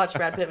have to watch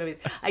Brad Pitt movies.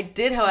 I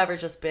did, however,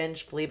 just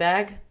binge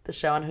Fleabag, the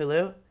show on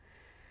Hulu.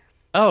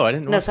 Oh, I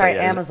didn't know. No, sorry,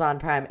 Amazon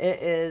Prime.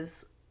 It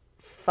is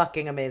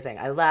fucking amazing.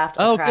 I laughed.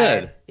 I Oh, cried.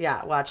 good.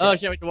 Yeah, watch it. Oh, I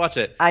can't wait to watch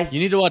it. I- You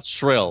need to watch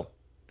Shrill.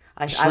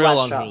 I Shrill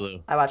watched on Shrill.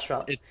 Hulu. I watched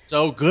Shrill. It's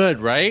so good,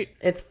 right?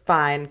 It's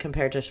fine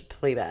compared to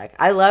Fleabag.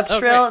 I loved Oh,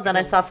 Shrill. great. Then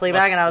I saw Watch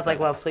Fleabag, and I was like,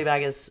 Fleabag. well,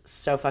 Fleabag is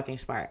so fucking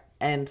smart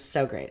and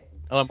so great.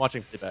 Oh, I'm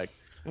watching Fleabag.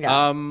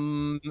 Yeah.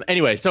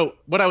 Anyway, so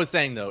what I was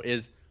saying though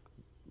is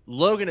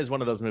Logan is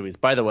one of those movies.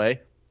 By the way,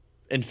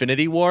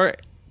 Infinity War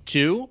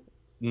 2,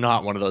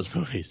 not one of those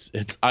movies.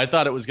 I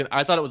thought it was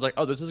like,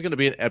 oh, this is gonna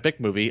be an epic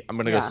movie. I'm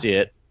gonna Yeah. go see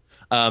it.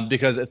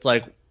 Because it's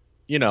like,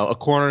 you know, a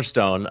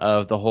cornerstone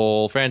of the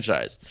whole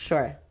franchise.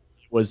 Sure.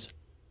 It was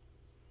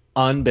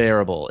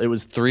unbearable. It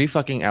was 3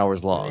 fucking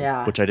hours long,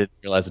 Yeah. which I didn't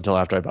realize until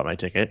after I bought my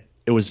ticket.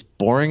 It was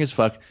boring as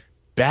fuck.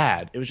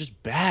 Bad. It was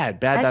just bad. I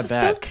Bad. just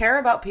don't care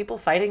about people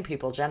fighting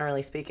people,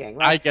 generally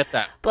speaking. I Like, get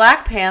that.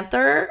 Black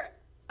Panther,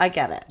 I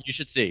get it. You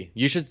should see.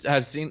 You should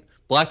have seen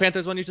Black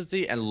Panther's one you should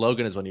see, and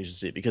Logan is one you should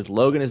see because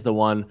Logan is the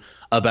one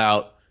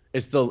about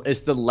it's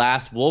the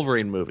last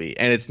Wolverine movie,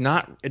 and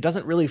it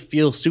doesn't really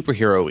feel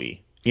superhero-y.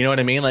 You know what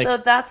I mean? Like So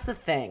that's the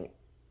thing.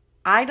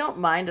 I don't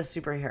mind a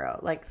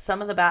superhero. Like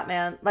some of the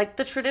Batman, like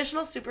the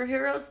traditional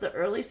superheroes, the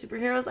early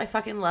superheroes, I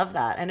fucking love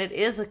that. And it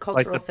is a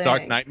cultural the thing.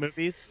 Dark Knight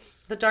movies.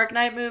 The Dark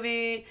Knight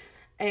movie.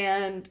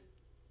 And,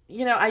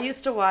 you know, I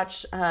used to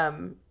watch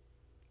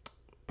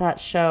that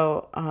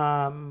show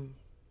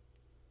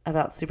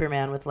about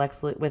Superman with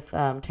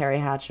Terry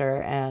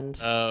Hatcher and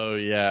Oh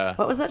yeah,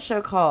 what was that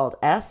show called?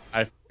 I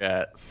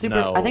forget.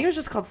 No. I think it was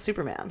just called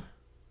Superman.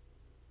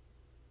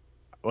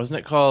 Wasn't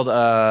it called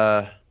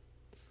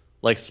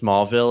like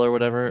Smallville or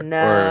whatever? Or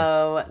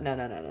No.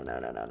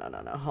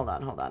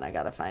 Hold on. I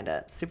gotta find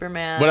it.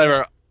 Superman.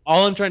 whatever.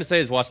 All I'm trying to say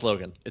is watch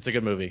Logan. It's a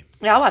good movie.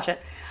 Yeah, I'll watch it.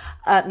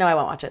 No, I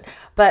won't watch it.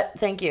 But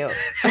thank you.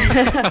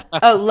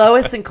 Oh,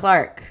 Lois and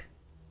Clark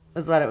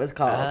is what it was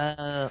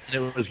called.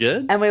 It was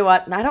good. And we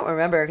watched, I don't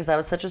remember because I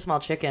was such a small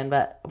chicken,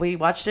 but we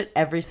watched it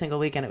every single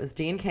weekend. It was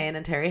Dean Cain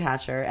and Terry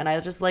Hatcher. And I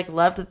just like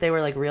loved that they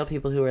were like real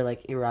people who were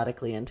like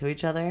erotically into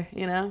each other,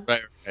 you know?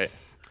 Right.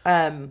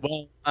 Um,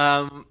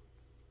 Well,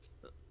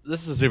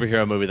 this is a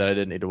superhero movie that I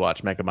didn't need to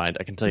watch. Megamind.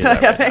 I can tell you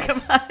that. yeah, Right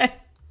now. Megamind.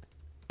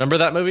 Remember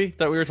that movie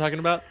that we were talking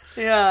about?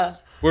 Yeah.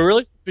 We're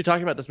really supposed to be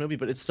talking about this movie,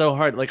 but it's so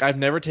hard. Like, I've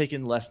never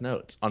taken less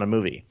notes on a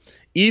movie.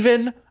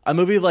 Even a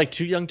movie like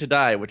Too Young to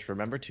Die, which,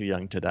 remember Too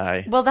Young to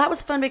Die? Well, that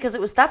was fun because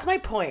that's my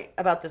point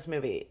about this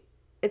movie.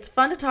 It's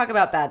fun to talk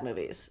about bad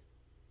movies.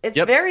 It's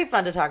Yep. very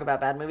fun to talk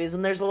about bad movies,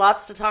 and there's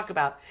lots to talk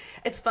about.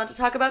 It's fun to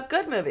talk about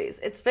good movies.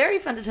 It's very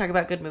fun to talk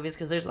about good movies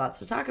because there's lots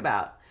to talk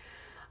about.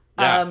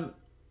 Yeah.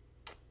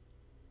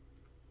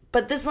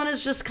 But this one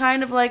is just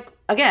kind of like,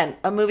 again,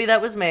 a movie that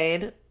was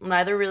made,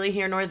 neither really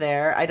here nor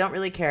there. I don't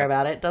really care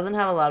about it. Doesn't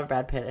have a lot of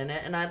Brad Pitt in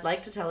it, and I'd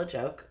like to tell a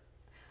joke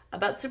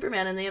about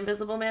Superman and the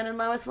Invisible Man and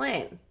Lois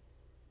Lane.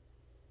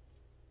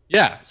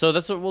 Yeah, so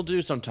that's what we'll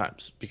do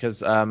sometimes.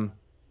 Because, can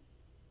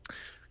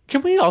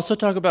we also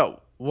talk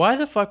about why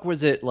the fuck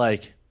was it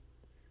like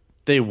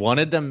they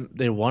wanted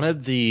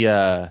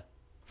the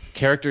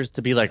characters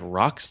to be like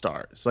rock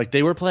stars? Like,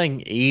 they were playing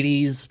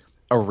 80s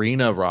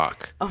arena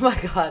rock. Oh my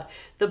god,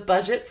 the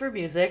budget for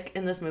music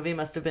in this movie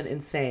must have been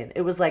insane.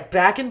 It was like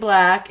Back in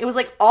Black. It was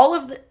like all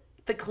of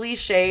the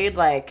cliched,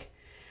 like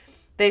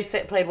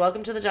played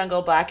Welcome to the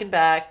Jungle, Black and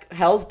Back,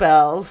 Hell's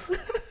Bells.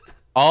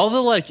 All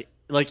the like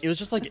it was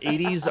just like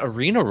 80s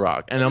arena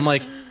rock, and I'm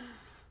like,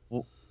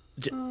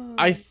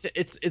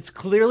 it's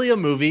clearly a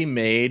movie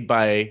made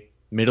by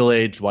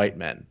middle-aged white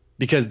men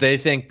because they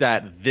think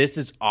that this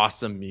is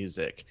awesome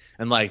music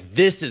and like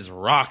this is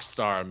rock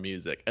star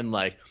music, and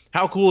like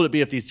how cool would it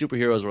be if these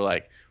superheroes were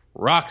like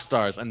rock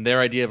stars, and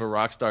their idea of a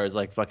rock star is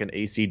like fucking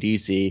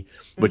AC/DC,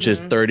 which is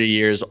 30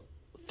 years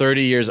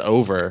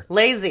over.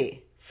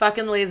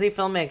 Fucking lazy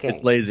filmmaking.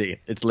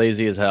 It's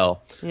lazy as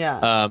hell.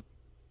 Yeah.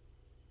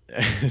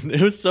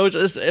 It was so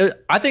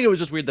I think it was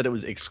just weird that it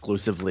was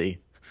exclusively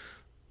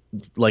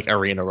like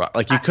arena rock.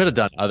 Like, you could have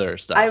done other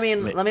stuff. I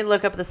mean, let me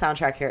look up the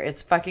soundtrack here.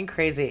 It's fucking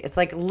crazy. It's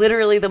like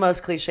literally the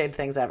most cliched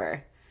things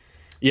ever.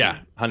 Yeah,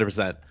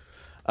 100%.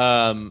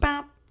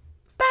 Ba-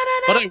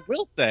 But I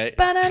will say,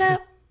 ba-da-da,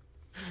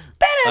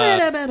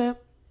 ba-da-da-da-da.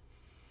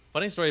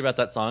 funny story about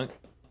that song.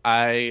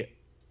 I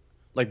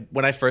like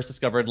when I first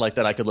discovered like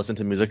that I could listen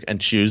to music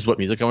and choose what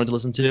music I wanted to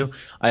listen to.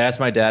 I asked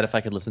my dad if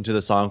I could listen to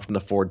the song from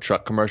the Ford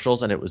truck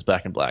commercials, and it was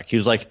Back in Black. He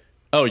was like,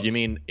 "Oh, you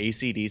mean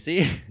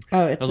AC/DC?" Oh,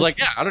 I was like,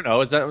 "Yeah, I don't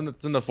know. Is that when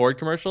it's in the Ford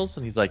commercials?"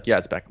 And he's like, "Yeah,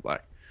 it's Back in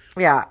Black."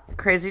 Yeah,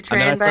 Crazy And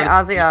then I Train by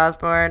started- Ozzy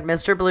Osbourne,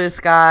 Mr. Blue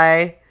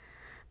Sky,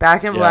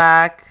 Back in Yeah.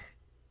 Black,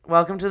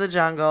 Welcome to the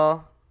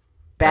Jungle,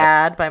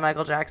 Bad by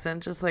Michael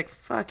Jackson. Just like,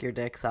 fuck your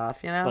dicks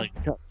off, you know? Like,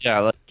 yeah,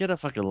 like, get a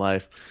fucking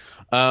life.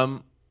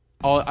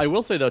 I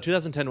will say though,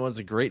 2010 was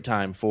a great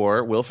time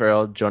for Will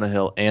Ferrell, Jonah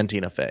Hill, and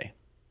Tina Fey.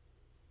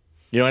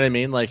 You know what I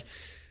mean? Like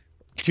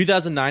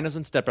 2009 is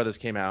when Step Brothers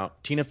came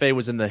out. Tina Fey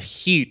was in the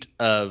heat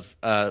of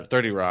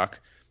 30 Rock.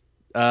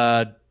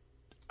 I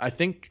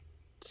think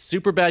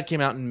Superbad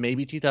came out in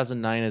maybe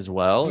 2009 as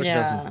well. Or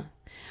Yeah.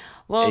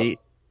 Well, 2008.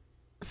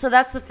 so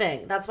that's the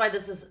thing. That's why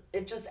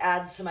it just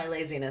adds to my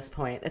laziness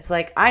point. It's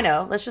like, I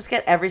know, let's just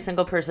get every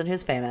single person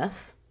who's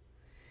famous,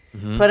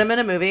 put them in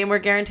a movie, and we're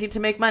guaranteed to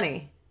make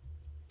money.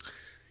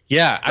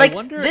 Yeah, Like, I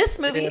wonder this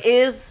movie if-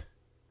 is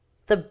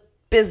the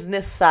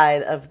business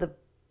side of the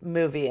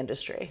movie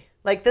industry.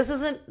 Like, this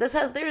is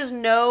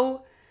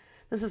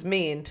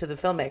mean to the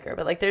filmmaker,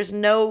 but like, there's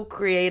no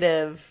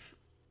creative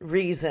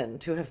reason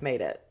to have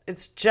made it.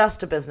 It's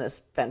just a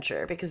business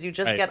venture because you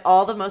just Right. get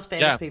all the most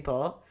famous Yeah.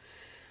 people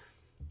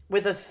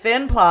with a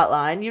thin plot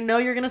line. You know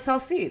you're going to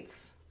sell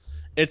seats.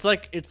 It's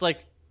like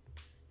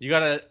you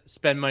gotta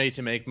spend money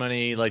to make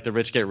money, like the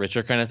rich get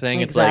richer kind of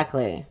thing. It's like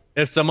Exactly.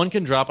 if someone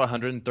can drop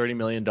 $130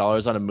 million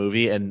on a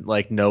movie and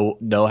like know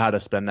how to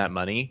spend that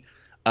money,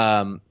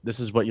 this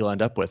is what you'll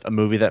end up with: a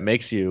movie that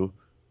makes you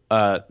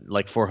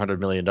like $400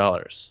 million.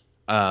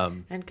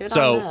 And good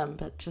so, on them,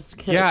 but just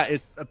kidding. yeah,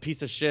 it's a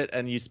piece of shit,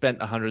 and you spent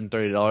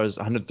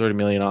 $130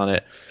 million on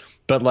it,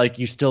 but like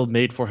you still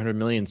made $400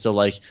 million. So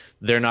like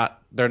they're not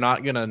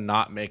gonna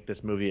not make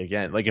this movie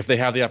again. Like if they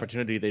have the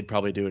opportunity, they'd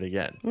probably do it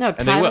again. No,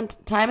 and they will.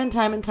 time and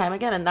time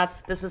again. And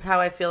this is how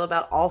I feel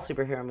about all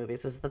superhero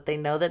movies, is that they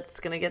know that it's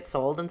going to get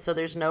sold. And so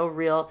there's no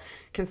real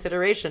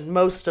consideration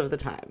most of the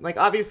time. Like,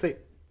 obviously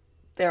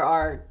there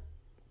are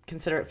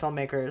considerate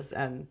filmmakers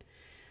and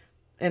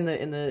in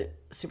the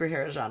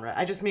superhero genre.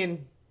 I just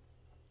mean,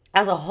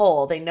 as a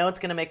whole, they know it's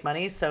going to make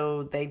money.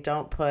 So they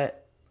don't put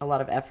a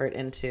lot of effort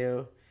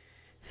into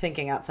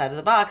thinking outside of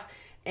the box.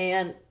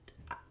 And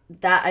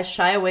that I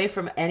shy away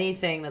from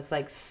anything that's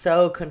like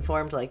so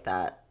conformed like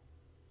that,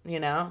 you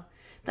know?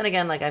 Then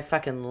again, like, I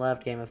fucking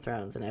loved Game of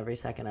Thrones and every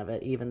second of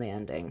it, even the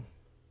ending.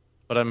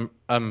 But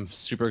I'm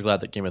super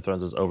glad that Game of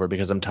Thrones is over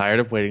because I'm tired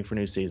of waiting for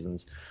new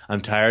seasons. I'm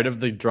tired of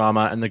the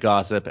drama and the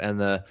gossip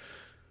and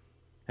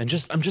I'm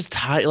just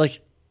tired. Like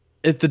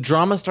the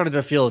drama started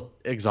to feel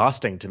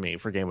exhausting to me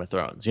for Game of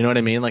Thrones. You know what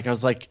I mean? Like I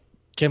was like,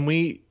 can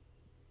we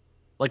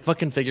like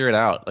fucking figure it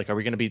out? Like are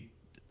we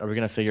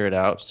gonna figure it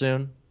out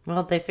soon?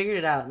 Well, they figured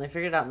it out, and they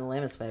figured it out in the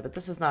lamest way. But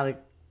this is not a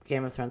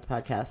Game of Thrones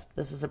podcast.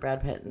 This is a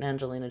Brad Pitt and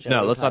Angelina Jolie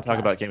No, let's not talk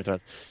podcast. about Game of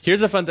Thrones.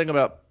 Here's a fun thing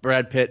about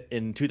Brad Pitt.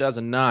 In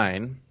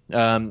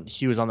 2009,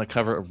 he was on the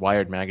cover of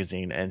Wired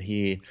magazine, and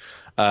he,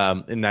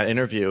 in that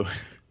interview,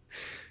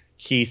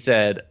 he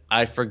said,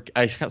 I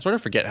sort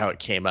of forget how it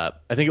came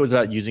up. I think it was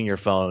about using your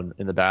phone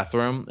in the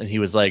bathroom, and he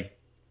was like,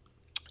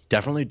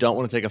 definitely don't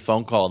want to take a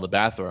phone call in the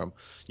bathroom.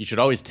 You should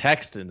always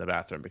text in the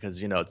bathroom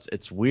because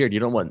it's weird.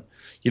 You don't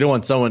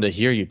want someone to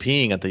hear you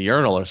peeing at the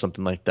urinal or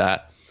something like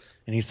that.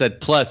 And he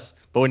said, plus,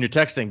 but when you're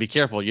texting, be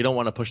careful. You don't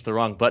want to push the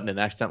wrong button and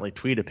accidentally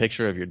tweet a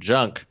picture of your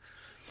junk.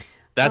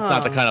 That's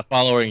not the kind of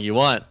following you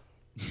want.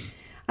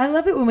 I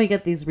love it when we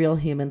get these real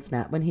human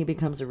when he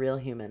becomes a real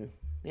human,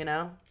 you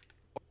know?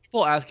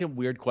 People ask him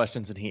weird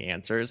questions and he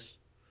answers.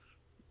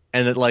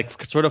 And it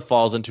like sort of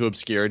falls into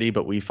obscurity,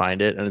 but we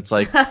find it, and it's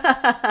like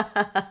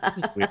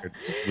it's just weird.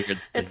 It's just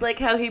weird. It's like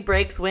how he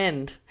breaks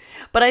wind.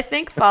 But I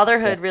think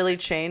fatherhood really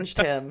changed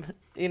him.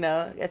 You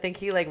know, I think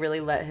he like really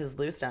let his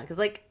loose down because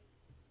like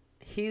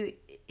he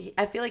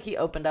I feel like he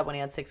opened up when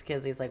he had 6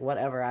 kids. He's like,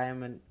 whatever,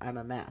 I'm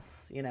a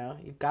mess. You know,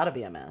 you've got to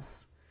be a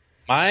mess.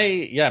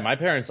 My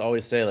parents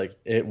always say like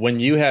when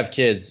you have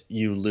kids,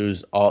 you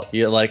lose all.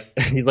 You like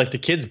he's like the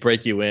kids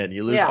break you in.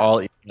 You lose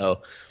all. You know.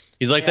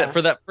 He's like that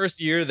for that first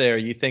year there.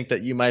 You think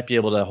that you might be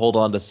able to hold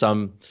on to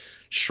some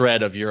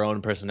shred of your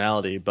own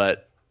personality,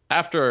 but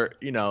after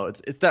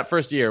it's that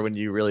first year when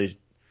you really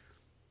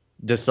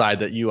decide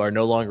that you are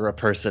no longer a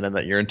person and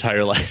that your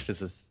entire life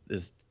is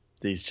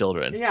these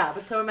children. Yeah,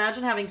 but so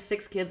imagine having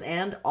 6 kids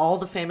and all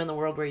the fame in the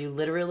world where you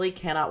literally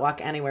cannot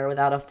walk anywhere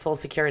without a full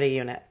security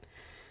unit.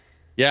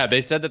 Yeah,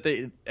 they said that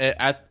in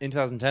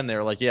 2010 they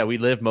were like, yeah, we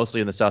live mostly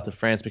in the south of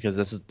France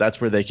because that's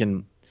where they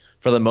can,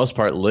 for the most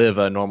part, live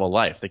a normal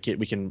life.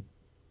 We can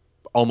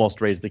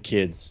almost raise the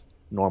kids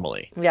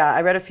normally. Yeah,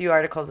 I read a few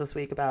articles this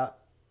week about.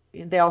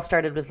 They all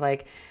started with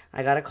like,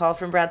 I got a call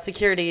from Brad's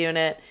security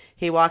unit.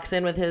 He walks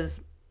in with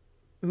his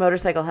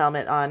motorcycle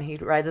helmet on. He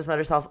rides his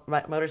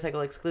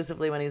motorcycle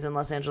exclusively when he's in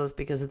Los Angeles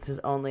because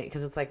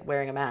because it's like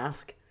wearing a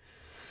mask.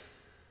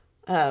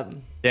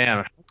 Damn,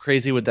 how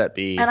crazy would that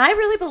be? And I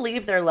really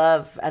believe their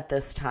love at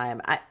this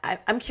time.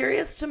 I'm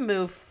curious to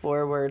move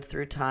forward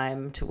through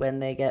time to when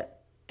they get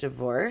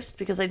divorced?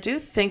 Because I do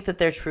think that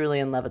they're truly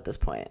in love at this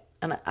point.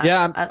 And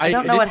Yeah, I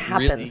don't know what didn't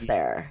happens really-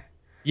 there.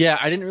 Yeah,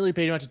 I didn't really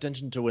pay much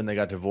attention to when they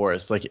got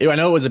divorced. Like, I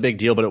know it was a big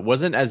deal, but it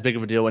wasn't as big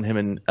of a deal when him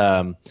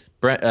and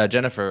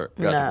Jennifer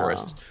got No.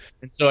 divorced.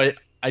 And so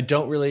I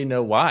don't really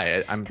know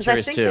why. I'm Because I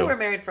curious think too. they were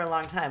married for a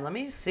long time. Let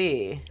me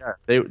see. Yeah,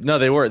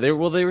 they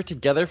were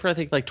together for I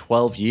think like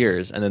 12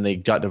 years, and then they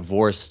got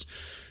divorced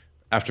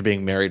after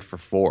being married for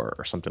 4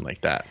 or something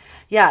like that.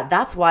 Yeah,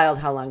 that's wild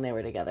how long they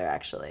were together,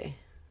 actually.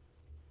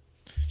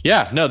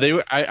 Yeah, no, they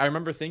were. I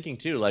remember thinking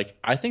too, like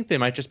I think they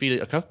might just be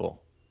a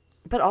couple.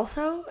 But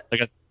also,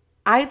 Like,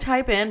 I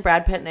type in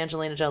Brad Pitt and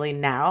Angelina Jolie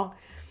now.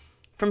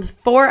 From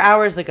 4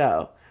 hours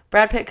ago,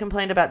 Brad Pitt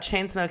complained about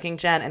chain-smoking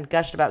Jen and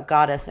gushed about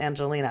goddess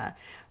Angelina.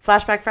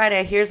 Flashback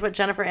Friday, here's what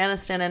Jennifer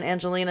Aniston and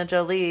Angelina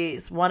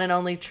Jolie's one and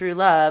only true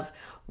love.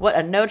 What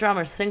a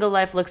no-drama single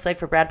life looks like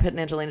for Brad Pitt and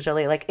Angelina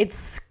Jolie. Like,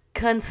 it's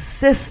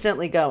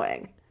consistently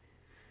going.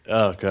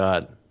 oh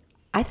god,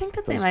 I think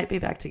that they might be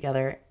back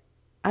together.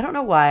 I don't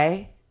know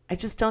why. I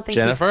just don't think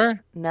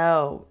Jennifer?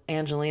 No,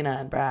 Angelina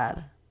and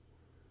Brad.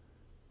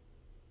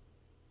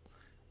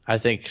 I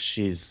think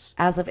she's.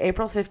 As of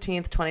April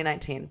 15th,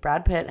 2019,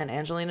 Brad Pitt and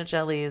Angelina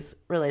Jolie's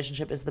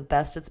relationship is the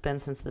best it's been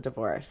since the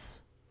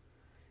divorce.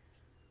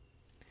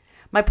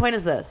 My point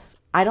is this.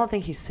 I don't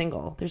think he's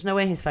single. There's no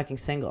way he's fucking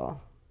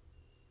single.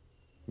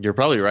 You're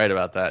probably right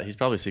about that. He's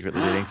probably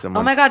secretly dating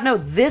someone. Oh my God, no.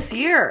 This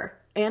year,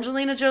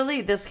 Angelina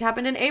Jolie, this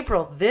happened in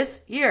April,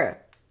 this year.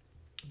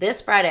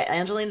 This Friday,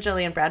 Angelina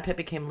Jolie and Brad Pitt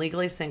became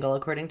legally single,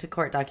 according to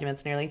court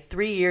documents, nearly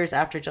 3 years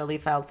after Jolie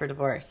filed for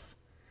divorce.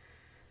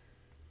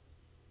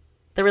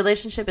 The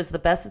relationship is the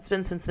best it's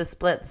been since the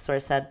split, the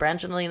source said.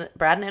 Brad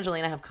and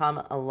Angelina have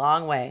come a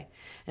long way.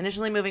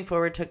 Initially moving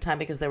forward took time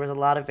because there was a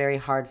lot of very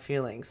hard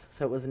feelings,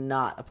 so it was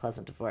not a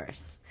pleasant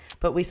divorce.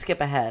 But we skip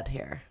ahead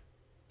here.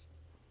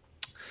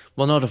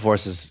 Well, no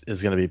divorce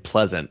is going to be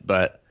pleasant,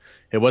 but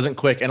it wasn't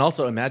quick. And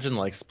also, imagine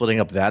like splitting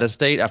up that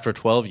estate after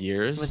 12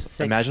 years. With 6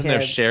 imagine their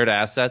kids. shared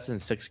assets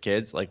and 6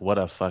 kids. Like, what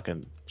a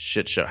fucking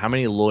shit show. How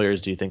many lawyers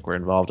do you think were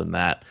involved in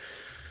that?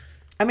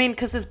 I mean,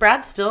 because is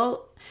Brad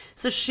still...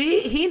 So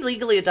he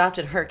legally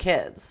adopted her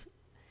kids.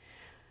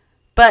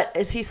 But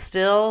is he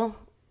still...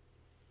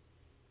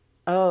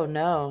 Oh,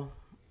 no.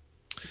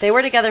 They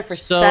were together for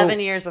 7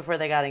 years before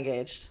they got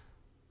engaged.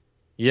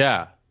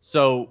 Yeah.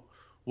 So,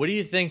 what do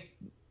you think?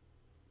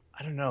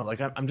 I don't know. Like,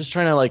 I'm just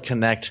trying to like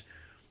connect.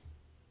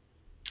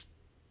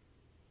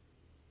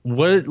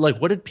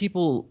 What did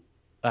people?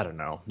 I don't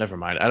know. Never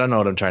mind. I don't know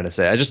what I'm trying to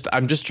say.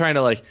 I'm just trying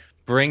to like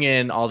bring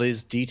in all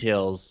these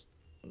details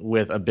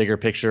with a bigger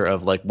picture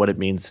of like what it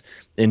means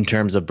in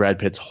terms of Brad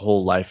Pitt's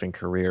whole life and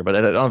career. But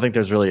I don't think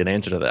there's really an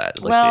answer to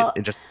that. Like, Well,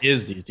 it just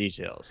is these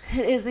details.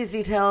 It is these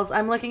details.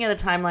 I'm looking at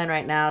a timeline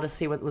right now to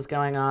see what was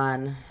going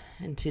on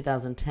in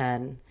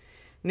 2010.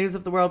 News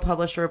of the World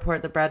published a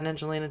report that Brad and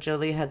Angelina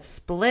Jolie had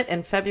split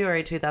in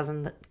February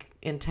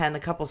 2010. The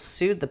couple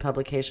sued the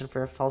publication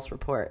for a false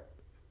report.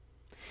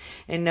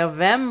 In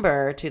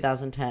November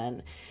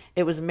 2010,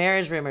 it was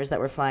marriage rumors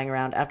that were flying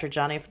around after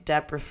Johnny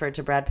Depp referred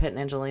to Brad Pitt and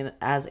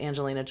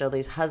Angelina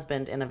Jolie's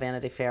husband in a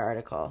Vanity Fair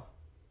article.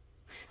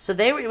 So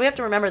we have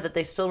to remember that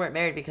they still weren't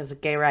married because of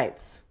gay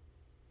rights.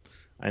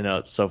 I know,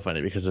 it's so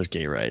funny because of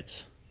gay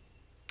rights.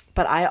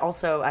 But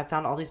I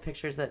found all these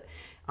pictures that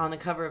on the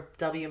cover of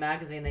W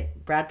magazine,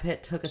 Brad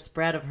Pitt took a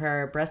spread of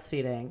her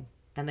breastfeeding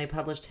and they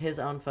published his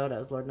own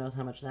photos. Lord knows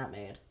how much that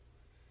made.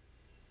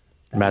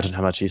 Imagine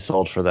how much he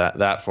sold for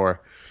that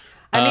for.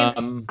 I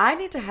mean, I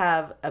need to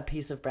have a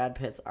piece of Brad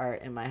Pitt's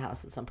art in my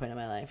house at some point in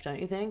my life, don't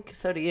you think?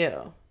 So do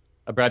you.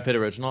 A Brad Pitt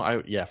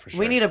original? Yeah, for sure.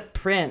 We need a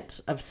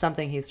print of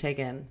something he's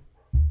taken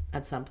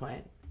at some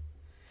point.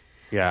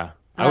 Yeah,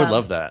 I would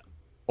love that.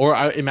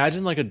 Or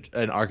imagine like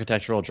an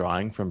architectural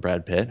drawing from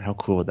Brad Pitt. How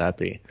cool would that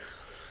be?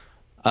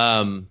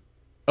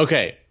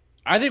 Okay,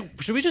 I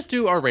think should we just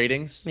do our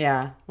ratings?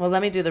 Yeah. Well,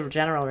 let me do the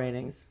general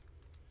ratings.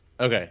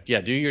 Okay,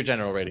 yeah, do your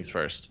general ratings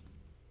first.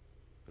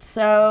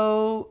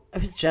 So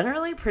it was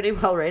generally pretty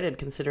well rated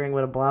considering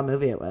what a blah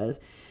movie it was.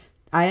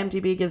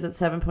 IMDb gives it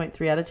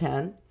 7.3 out of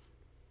 10.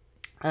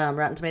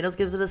 Rotten Tomatoes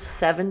gives it a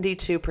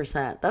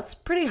 72%. That's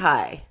pretty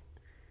high.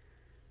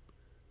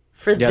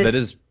 That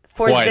is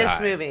quite this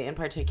high. movie in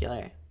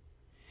particular.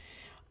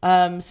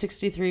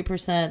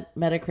 63%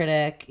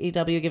 Metacritic.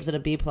 EW gives it a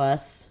B+.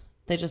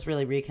 They just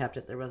really recapped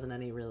it. There wasn't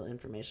any real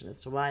information as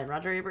to why. And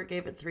Roger Ebert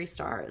gave it 3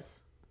 stars.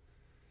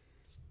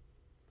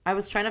 I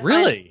was trying to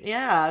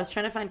I was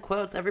trying to find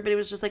quotes. Everybody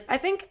was just like, I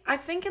think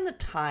in the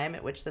time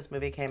at which this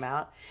movie came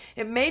out,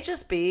 it may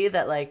just be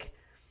that like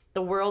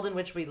the world in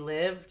which we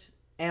lived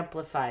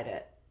amplified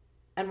it.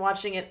 And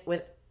watching it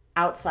with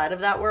outside of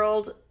that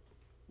world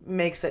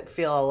makes it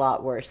feel a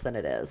lot worse than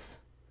it is.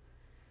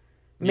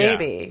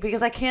 Maybe.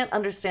 Because I can't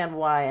understand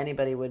why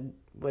anybody would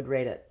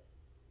rate it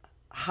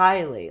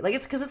highly. Like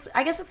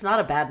I guess it's not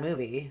a bad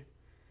movie.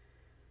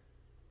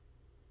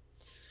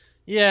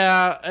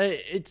 Yeah,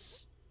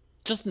 it's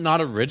just not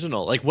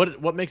original. Like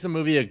what makes a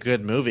movie a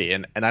good movie?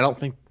 And I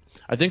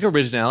think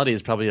originality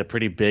is probably a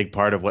pretty big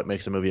part of what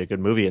makes a movie a good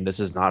movie, and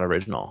this is not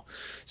original.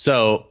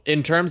 So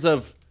in terms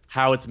of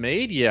how it's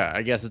made, yeah,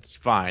 I guess it's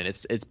fine.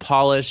 It's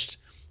polished,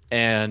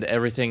 and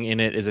everything in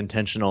it is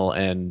intentional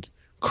and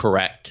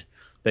correct.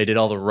 They did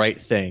all the right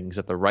things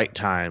at the right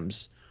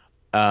times.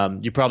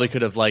 You probably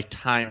could have like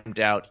timed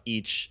out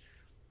each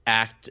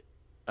act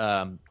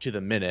to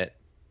the minute.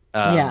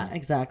 Yeah,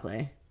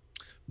 exactly.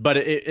 But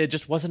it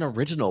just wasn't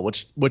original,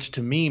 which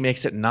to me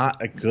makes it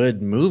not a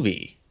good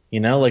movie. You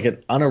know, like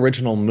an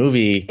unoriginal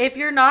movie. If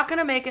you're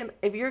gonna make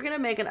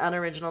an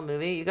unoriginal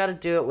movie, you got to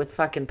do it with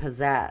fucking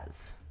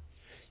pizzazz.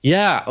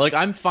 Yeah, like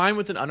I'm fine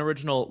with an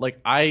unoriginal. Like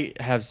I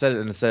have said it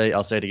and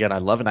I'll say it again. I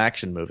love an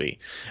action movie,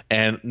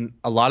 and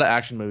a lot of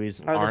action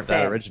movies aren't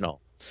that original.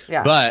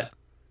 Yeah. But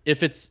if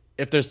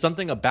there's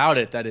something about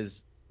it that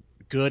is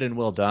good and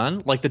well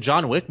done, like the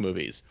John Wick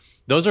movies,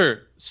 those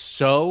are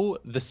so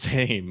the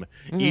same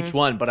each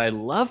one, but I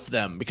love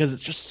them because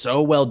it's just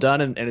so well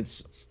done, and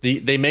it's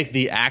they make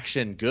the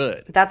action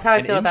good. That's how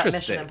I feel about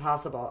Mission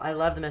Impossible. I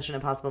love the Mission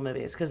Impossible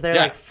movies because they're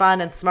like fun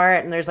and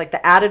smart, and there's like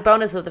the added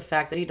bonus of the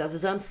fact that he does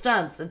his own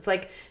stunts. It's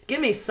like, give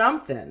me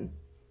something.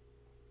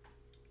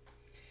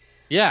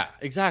 Yeah,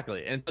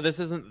 exactly. And so this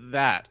isn't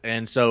that.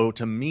 And so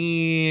to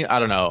me, I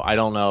don't know. I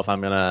don't know if I'm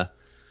gonna.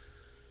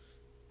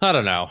 I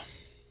don't know.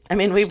 I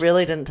mean, we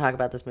really didn't talk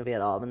about this movie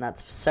at all, and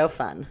that's so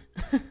fun.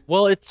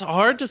 Well, it's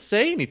hard to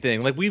say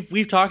anything. Like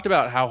we've talked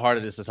about how hard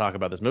it is to talk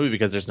about this movie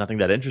because there's nothing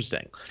that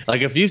interesting.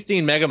 Like if you've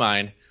seen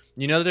Megamind,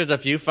 you know that there's a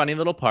few funny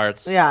little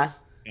parts. Yeah.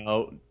 You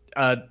know,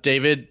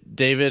 David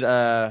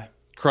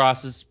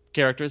Cross's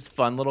character is a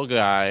fun little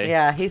guy.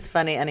 Yeah, he's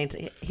funny, and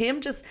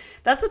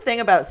that's the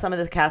thing about some of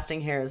the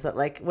casting here is that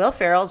like Will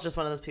Ferrell's just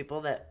one of those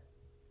people that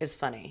is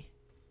funny.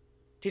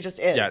 He just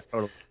is. Yeah,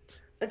 totally.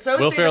 And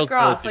so is David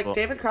Cross. Like,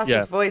 David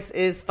Cross's voice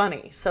is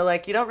funny. So,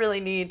 like, you don't really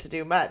need to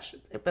do much.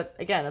 But,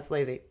 again, it's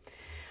lazy.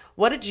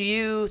 What did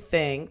you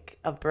think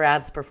of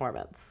Brad's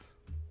performance?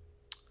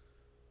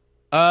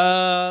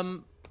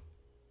 I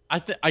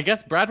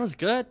guess Brad was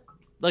good.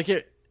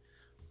 Like,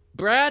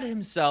 Brad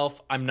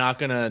himself, I'm not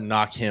going to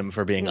knock him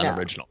for being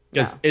unoriginal.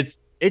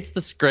 Because it's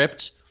the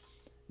script,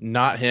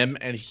 not him.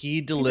 And he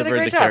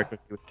delivered the character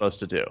he was supposed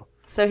to do.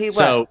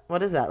 So,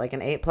 what is that? Like an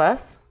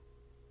 8+?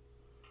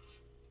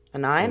 A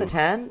 9, a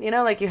 10? You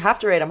know, like you have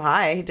to rate him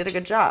high. He did a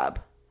good job.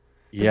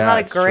 It's not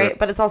a great, true.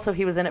 But it's also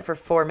he was in it for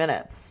 4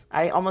 minutes.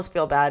 I almost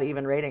feel bad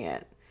even rating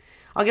it.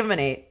 I'll give him an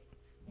 8.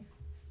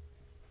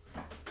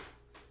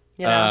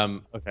 You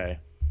know? Okay.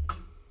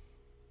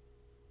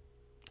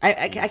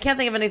 I can't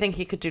think of anything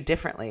he could do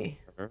differently.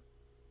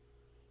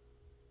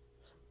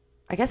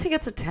 I guess he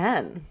gets a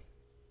 10.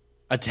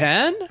 A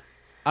 10?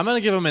 I'm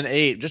gonna give him an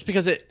 8 just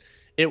because it.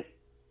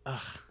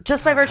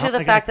 Just by virtue of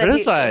the fact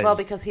that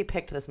because he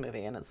picked this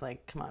movie, and it's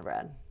like, come on,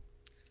 Brad.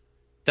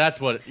 That's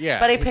what, yeah.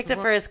 But he picked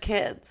it for his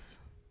kids.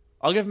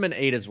 I'll give him an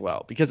 8 as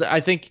well because I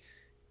think,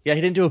 he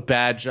didn't do a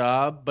bad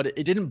job, but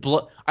it didn't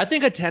blow. I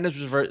think a 10 is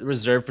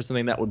reserved for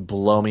something that would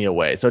blow me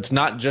away. So it's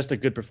not just a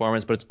good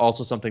performance, but it's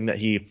also something that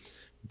he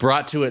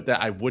brought to it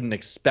that I wouldn't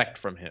expect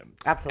from him.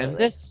 Absolutely.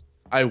 And this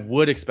I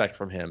would expect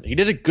from him. He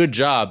did a good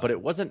job, but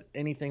it wasn't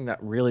anything that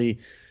really,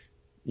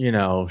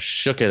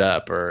 shook it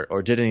up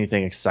or did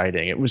anything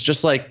exciting. It was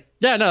just like,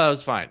 yeah, no, that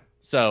was fine.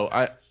 So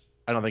I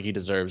don't think he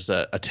deserves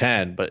a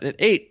 10, but an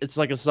 8, it's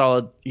like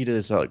he did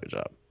a solid good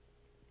job.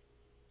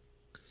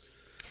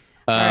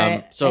 All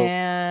right. So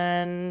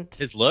and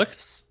his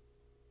looks?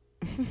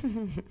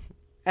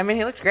 I mean,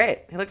 he looks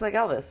great. He looks like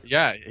Elvis.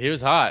 Yeah, he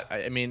was hot.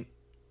 I mean,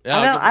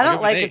 I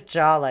don't like a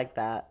jaw like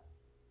that.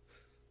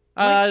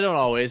 I don't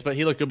always, but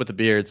he looked good with the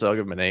beard, so I'll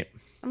give him an 8.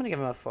 I'm going to give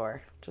him a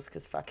 4, just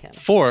because fuck him.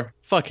 4?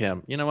 Fuck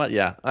him. You know what?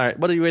 Yeah. All right.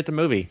 What do you rate the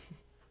movie?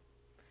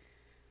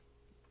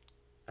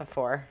 A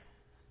 4.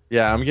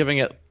 Yeah, I might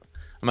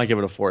give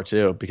it a 4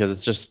 too, because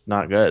it's just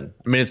not good.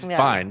 I mean, it's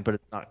fine, but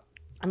it's not.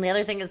 And the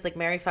other thing is, like,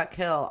 marry, fuck,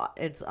 kill.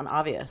 It's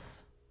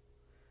obvious.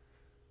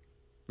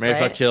 Marry,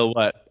 fuck, kill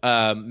what?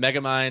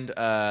 Megamind,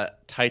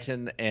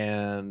 Titan,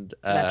 and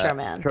Metro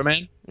Man. Metro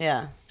Man?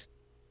 Yeah.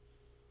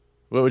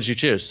 What would you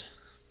choose?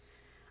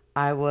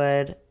 I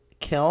would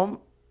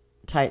kill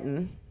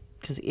Titan,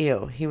 because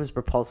ew, he was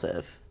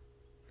repulsive.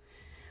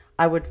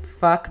 I would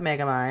fuck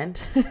Megamind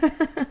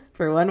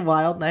for one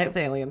wild night of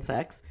alien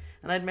sex,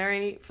 and I'd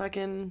marry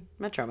fucking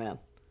Metro Man.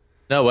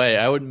 No way.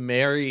 I would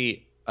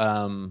marry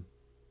Megamind.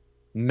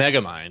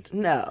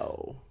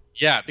 No.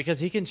 Yeah, because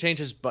he can change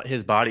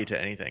his body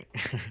to anything.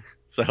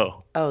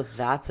 So. Oh,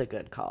 that's a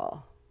good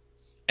call.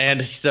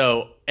 And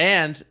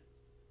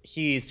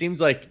he seems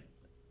like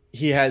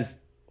he has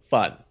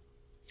fun.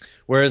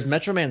 Whereas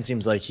Metro Man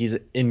seems like he's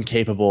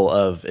incapable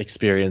of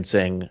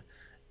experiencing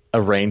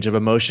a range of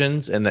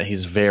emotions and that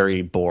he's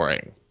very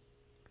boring.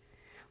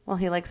 Well,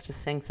 he likes to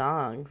sing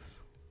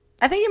songs.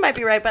 I think you might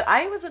be right, but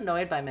I was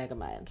annoyed by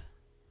Megamind.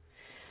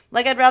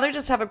 Like, I'd rather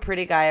just have a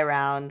pretty guy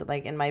around,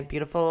 like, in my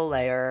beautiful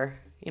lair.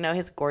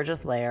 His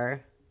gorgeous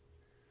lair.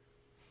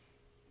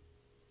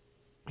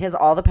 He has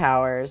all the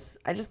powers.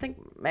 I just think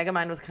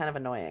Megamind was kind of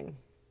annoying.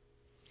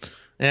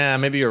 Yeah,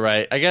 maybe you're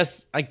right. I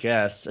guess.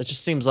 It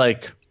just seems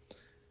like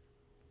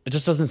it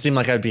just doesn't seem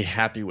like I'd be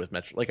happy with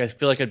Metro. Like I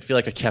feel like I'd feel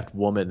like a kept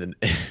woman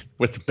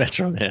with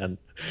Metro Man,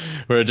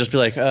 where it'd just be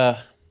like looking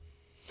out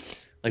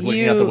the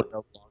You,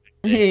 window.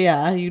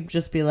 yeah, you'd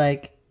just be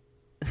like,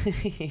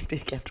 you'd be a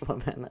kept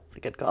woman. That's a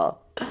good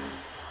call.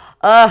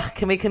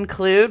 Can we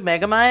conclude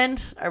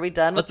Megamind? Are we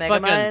done with Let's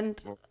fucking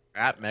Megamind?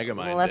 wrap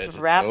Megamind. Well, let's bitch. It's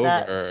wrap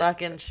that over.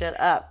 fucking shit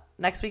up.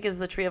 Next week is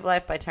The Tree of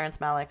Life by Terrence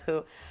Malick,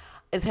 who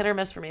is hit or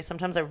miss for me.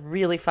 Sometimes I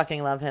really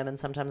fucking love him, and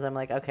sometimes I'm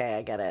like, okay,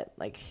 I get it.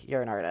 Like,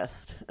 you're an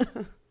artist.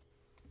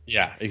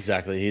 Yeah,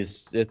 exactly.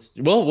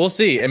 We'll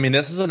see. I mean,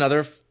 this is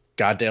another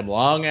goddamn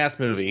long ass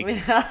movie.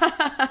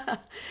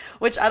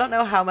 Which I don't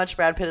know how much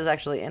Brad Pitt is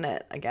actually in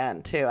it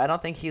again, too. I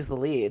don't think he's the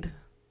lead.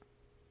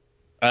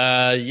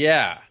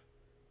 Yeah.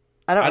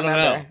 I don't I don't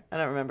remember. know. I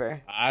don't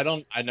remember.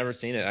 I've never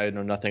seen it. I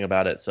know nothing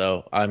about it,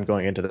 so I'm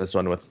going into this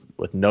one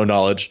with no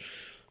knowledge.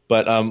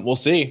 But we'll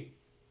see.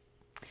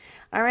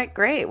 All right,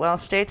 great. Well,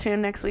 stay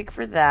tuned next week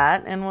for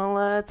that, and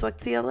we'll talk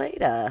to you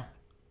later.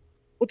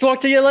 We'll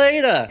talk to you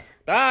later.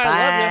 Bye. Love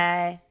you.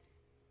 Bye.